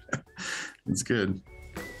moves. It's good.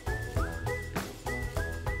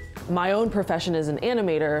 My own profession is an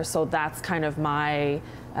animator, so that's kind of my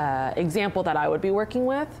example that I would be working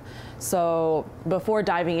with. So before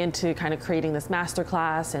diving into kind of creating this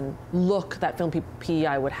masterclass and look that Film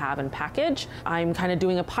PI would have and package, I'm kind of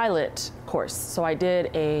doing a pilot course. So I did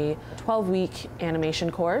a 12-week animation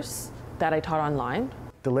course that I taught online.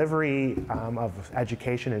 Delivery of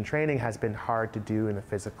education and training has been hard to do in a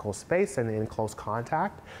physical space and in close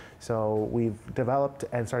contact. So we've developed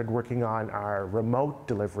and started working on our remote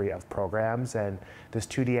delivery of programs, and this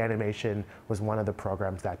 2D animation was one of the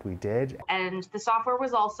programs that we did. And the software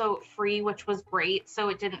was also free, which was great. So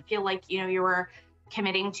it didn't feel like, you know, you were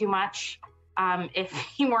committing too much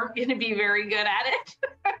if you weren't going to be very good at it.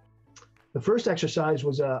 The first exercise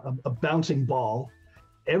was a bouncing ball.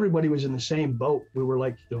 Everybody was in the same boat. We were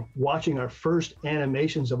like, you know, watching our first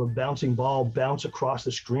animations of a bouncing ball bounce across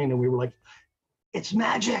the screen, and we were like, it's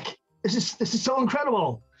magic. This is so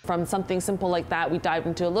incredible. From something simple like that, we dived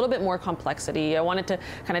into a little bit more complexity. I wanted to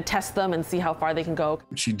kind of test them and see how far they can go.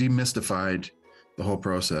 She demystified the whole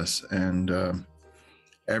process, and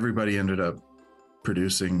everybody ended up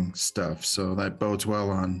producing stuff. So that bodes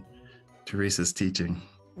well on Teresa's teaching.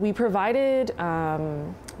 We provided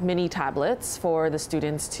mini tablets for the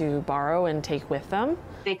students to borrow and take with them.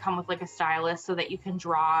 They come with like a stylus so that you can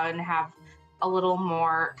draw and have a little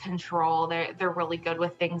more control. They're really good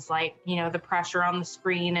with things like, you know, the pressure on the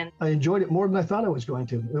screen. And I enjoyed it more than I thought I was going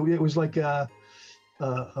to. It was like a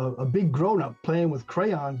big grown-up playing with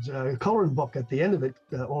crayons, a coloring book at the end of it,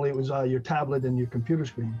 only it was your tablet and your computer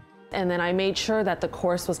screen. And then I made sure that the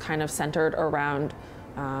course was kind of centered around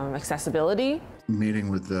accessibility. Meeting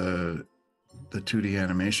with the 2D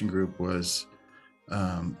animation group was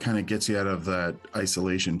kind of gets you out of that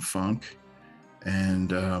isolation funk,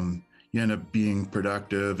 and you end up being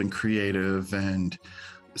productive and creative and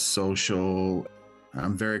social.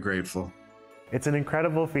 I'm very grateful. It's an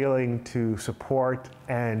incredible feeling to support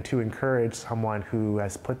and to encourage someone who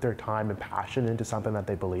has put their time and passion into something that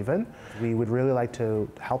they believe in. We would really like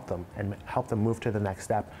to help them and help them move to the next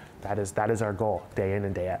step. That is our goal, day in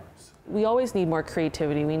and day out. We always need more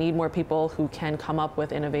creativity. We need more people who can come up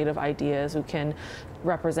with innovative ideas, who can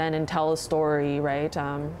represent and tell a story, right?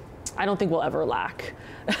 I don't think we'll ever lack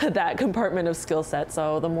that compartment of skill set,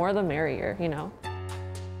 so the more the merrier, you know?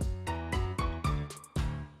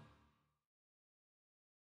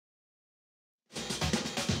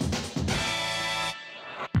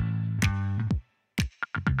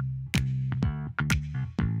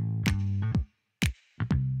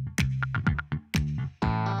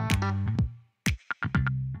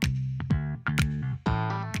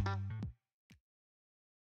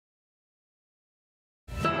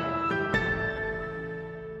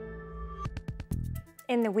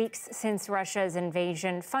 In the weeks since Russia's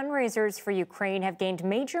invasion, fundraisers for Ukraine have gained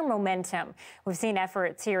major momentum. We've seen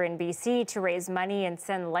efforts here in BC to raise money and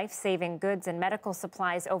send life-saving goods and medical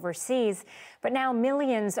supplies overseas. But now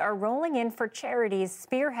millions are rolling in for charities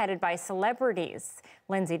spearheaded by celebrities.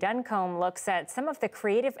 Lindsay Duncombe looks at some of the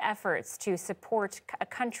creative efforts to support a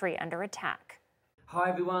country under attack. Hi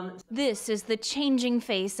everyone. This is the changing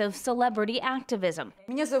face of celebrity activism.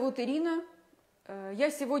 Меня зовут Ирина.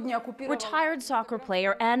 Retired soccer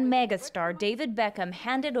player and megastar David Beckham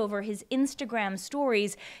handed over his Instagram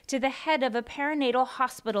stories to the head of a perinatal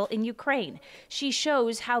hospital in Ukraine. She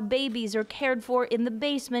shows how babies are cared for in the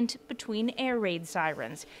basement between air raid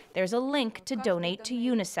sirens. There's a link to donate to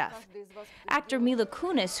UNICEF. Actor Mila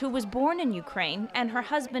Kunis, who was born in Ukraine, and her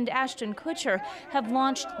husband Ashton Kutcher have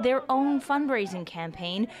launched their own fundraising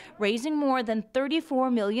campaign, raising more than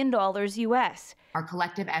 $34 million US. Our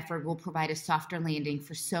collective effort will provide a softer landing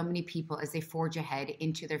for so many people as they forge ahead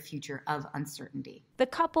into their future of uncertainty. The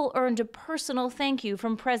couple earned a personal thank you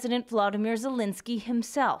from President Vladimir Zelensky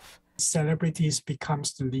himself. Celebrities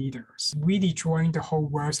becomes the leaders, really drawing the whole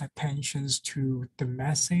world's attention to the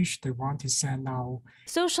message they want to send out.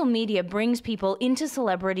 Social media brings people into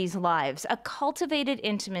celebrities' lives, a cultivated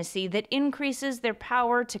intimacy that increases their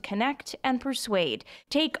power to connect and persuade.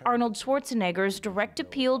 Take Arnold Schwarzenegger's direct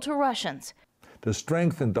appeal to Russians. The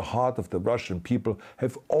strength and the heart of the Russian people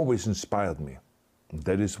have always inspired me. And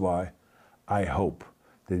that is why I hope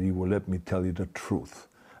that you will let me tell you the truth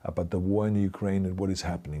about the war in Ukraine and what is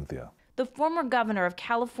happening there. The former governor of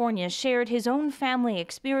California shared his own family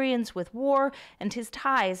experience with war and his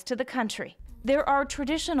ties to the country. There are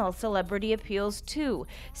traditional celebrity appeals too.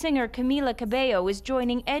 Singer Camila Cabello is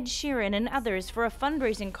joining Ed Sheeran and others for a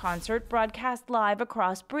fundraising concert broadcast live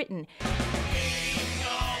across Britain.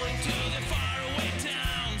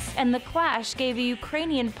 And The Clash gave a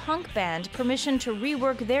Ukrainian punk band permission to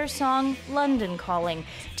rework their song London Calling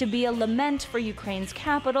to be a lament for Ukraine's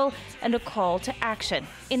capital and a call to action.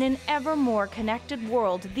 In an ever more connected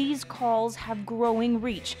world, these calls have growing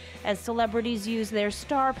reach as celebrities use their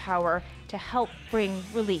star power to help bring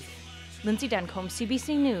relief. Lindsay Duncombe,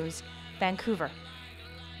 CBC News, Vancouver.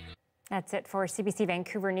 That's it for CBC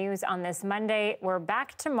Vancouver News on this Monday. We're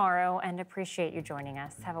back tomorrow and appreciate you joining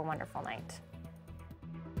us. Have a wonderful night.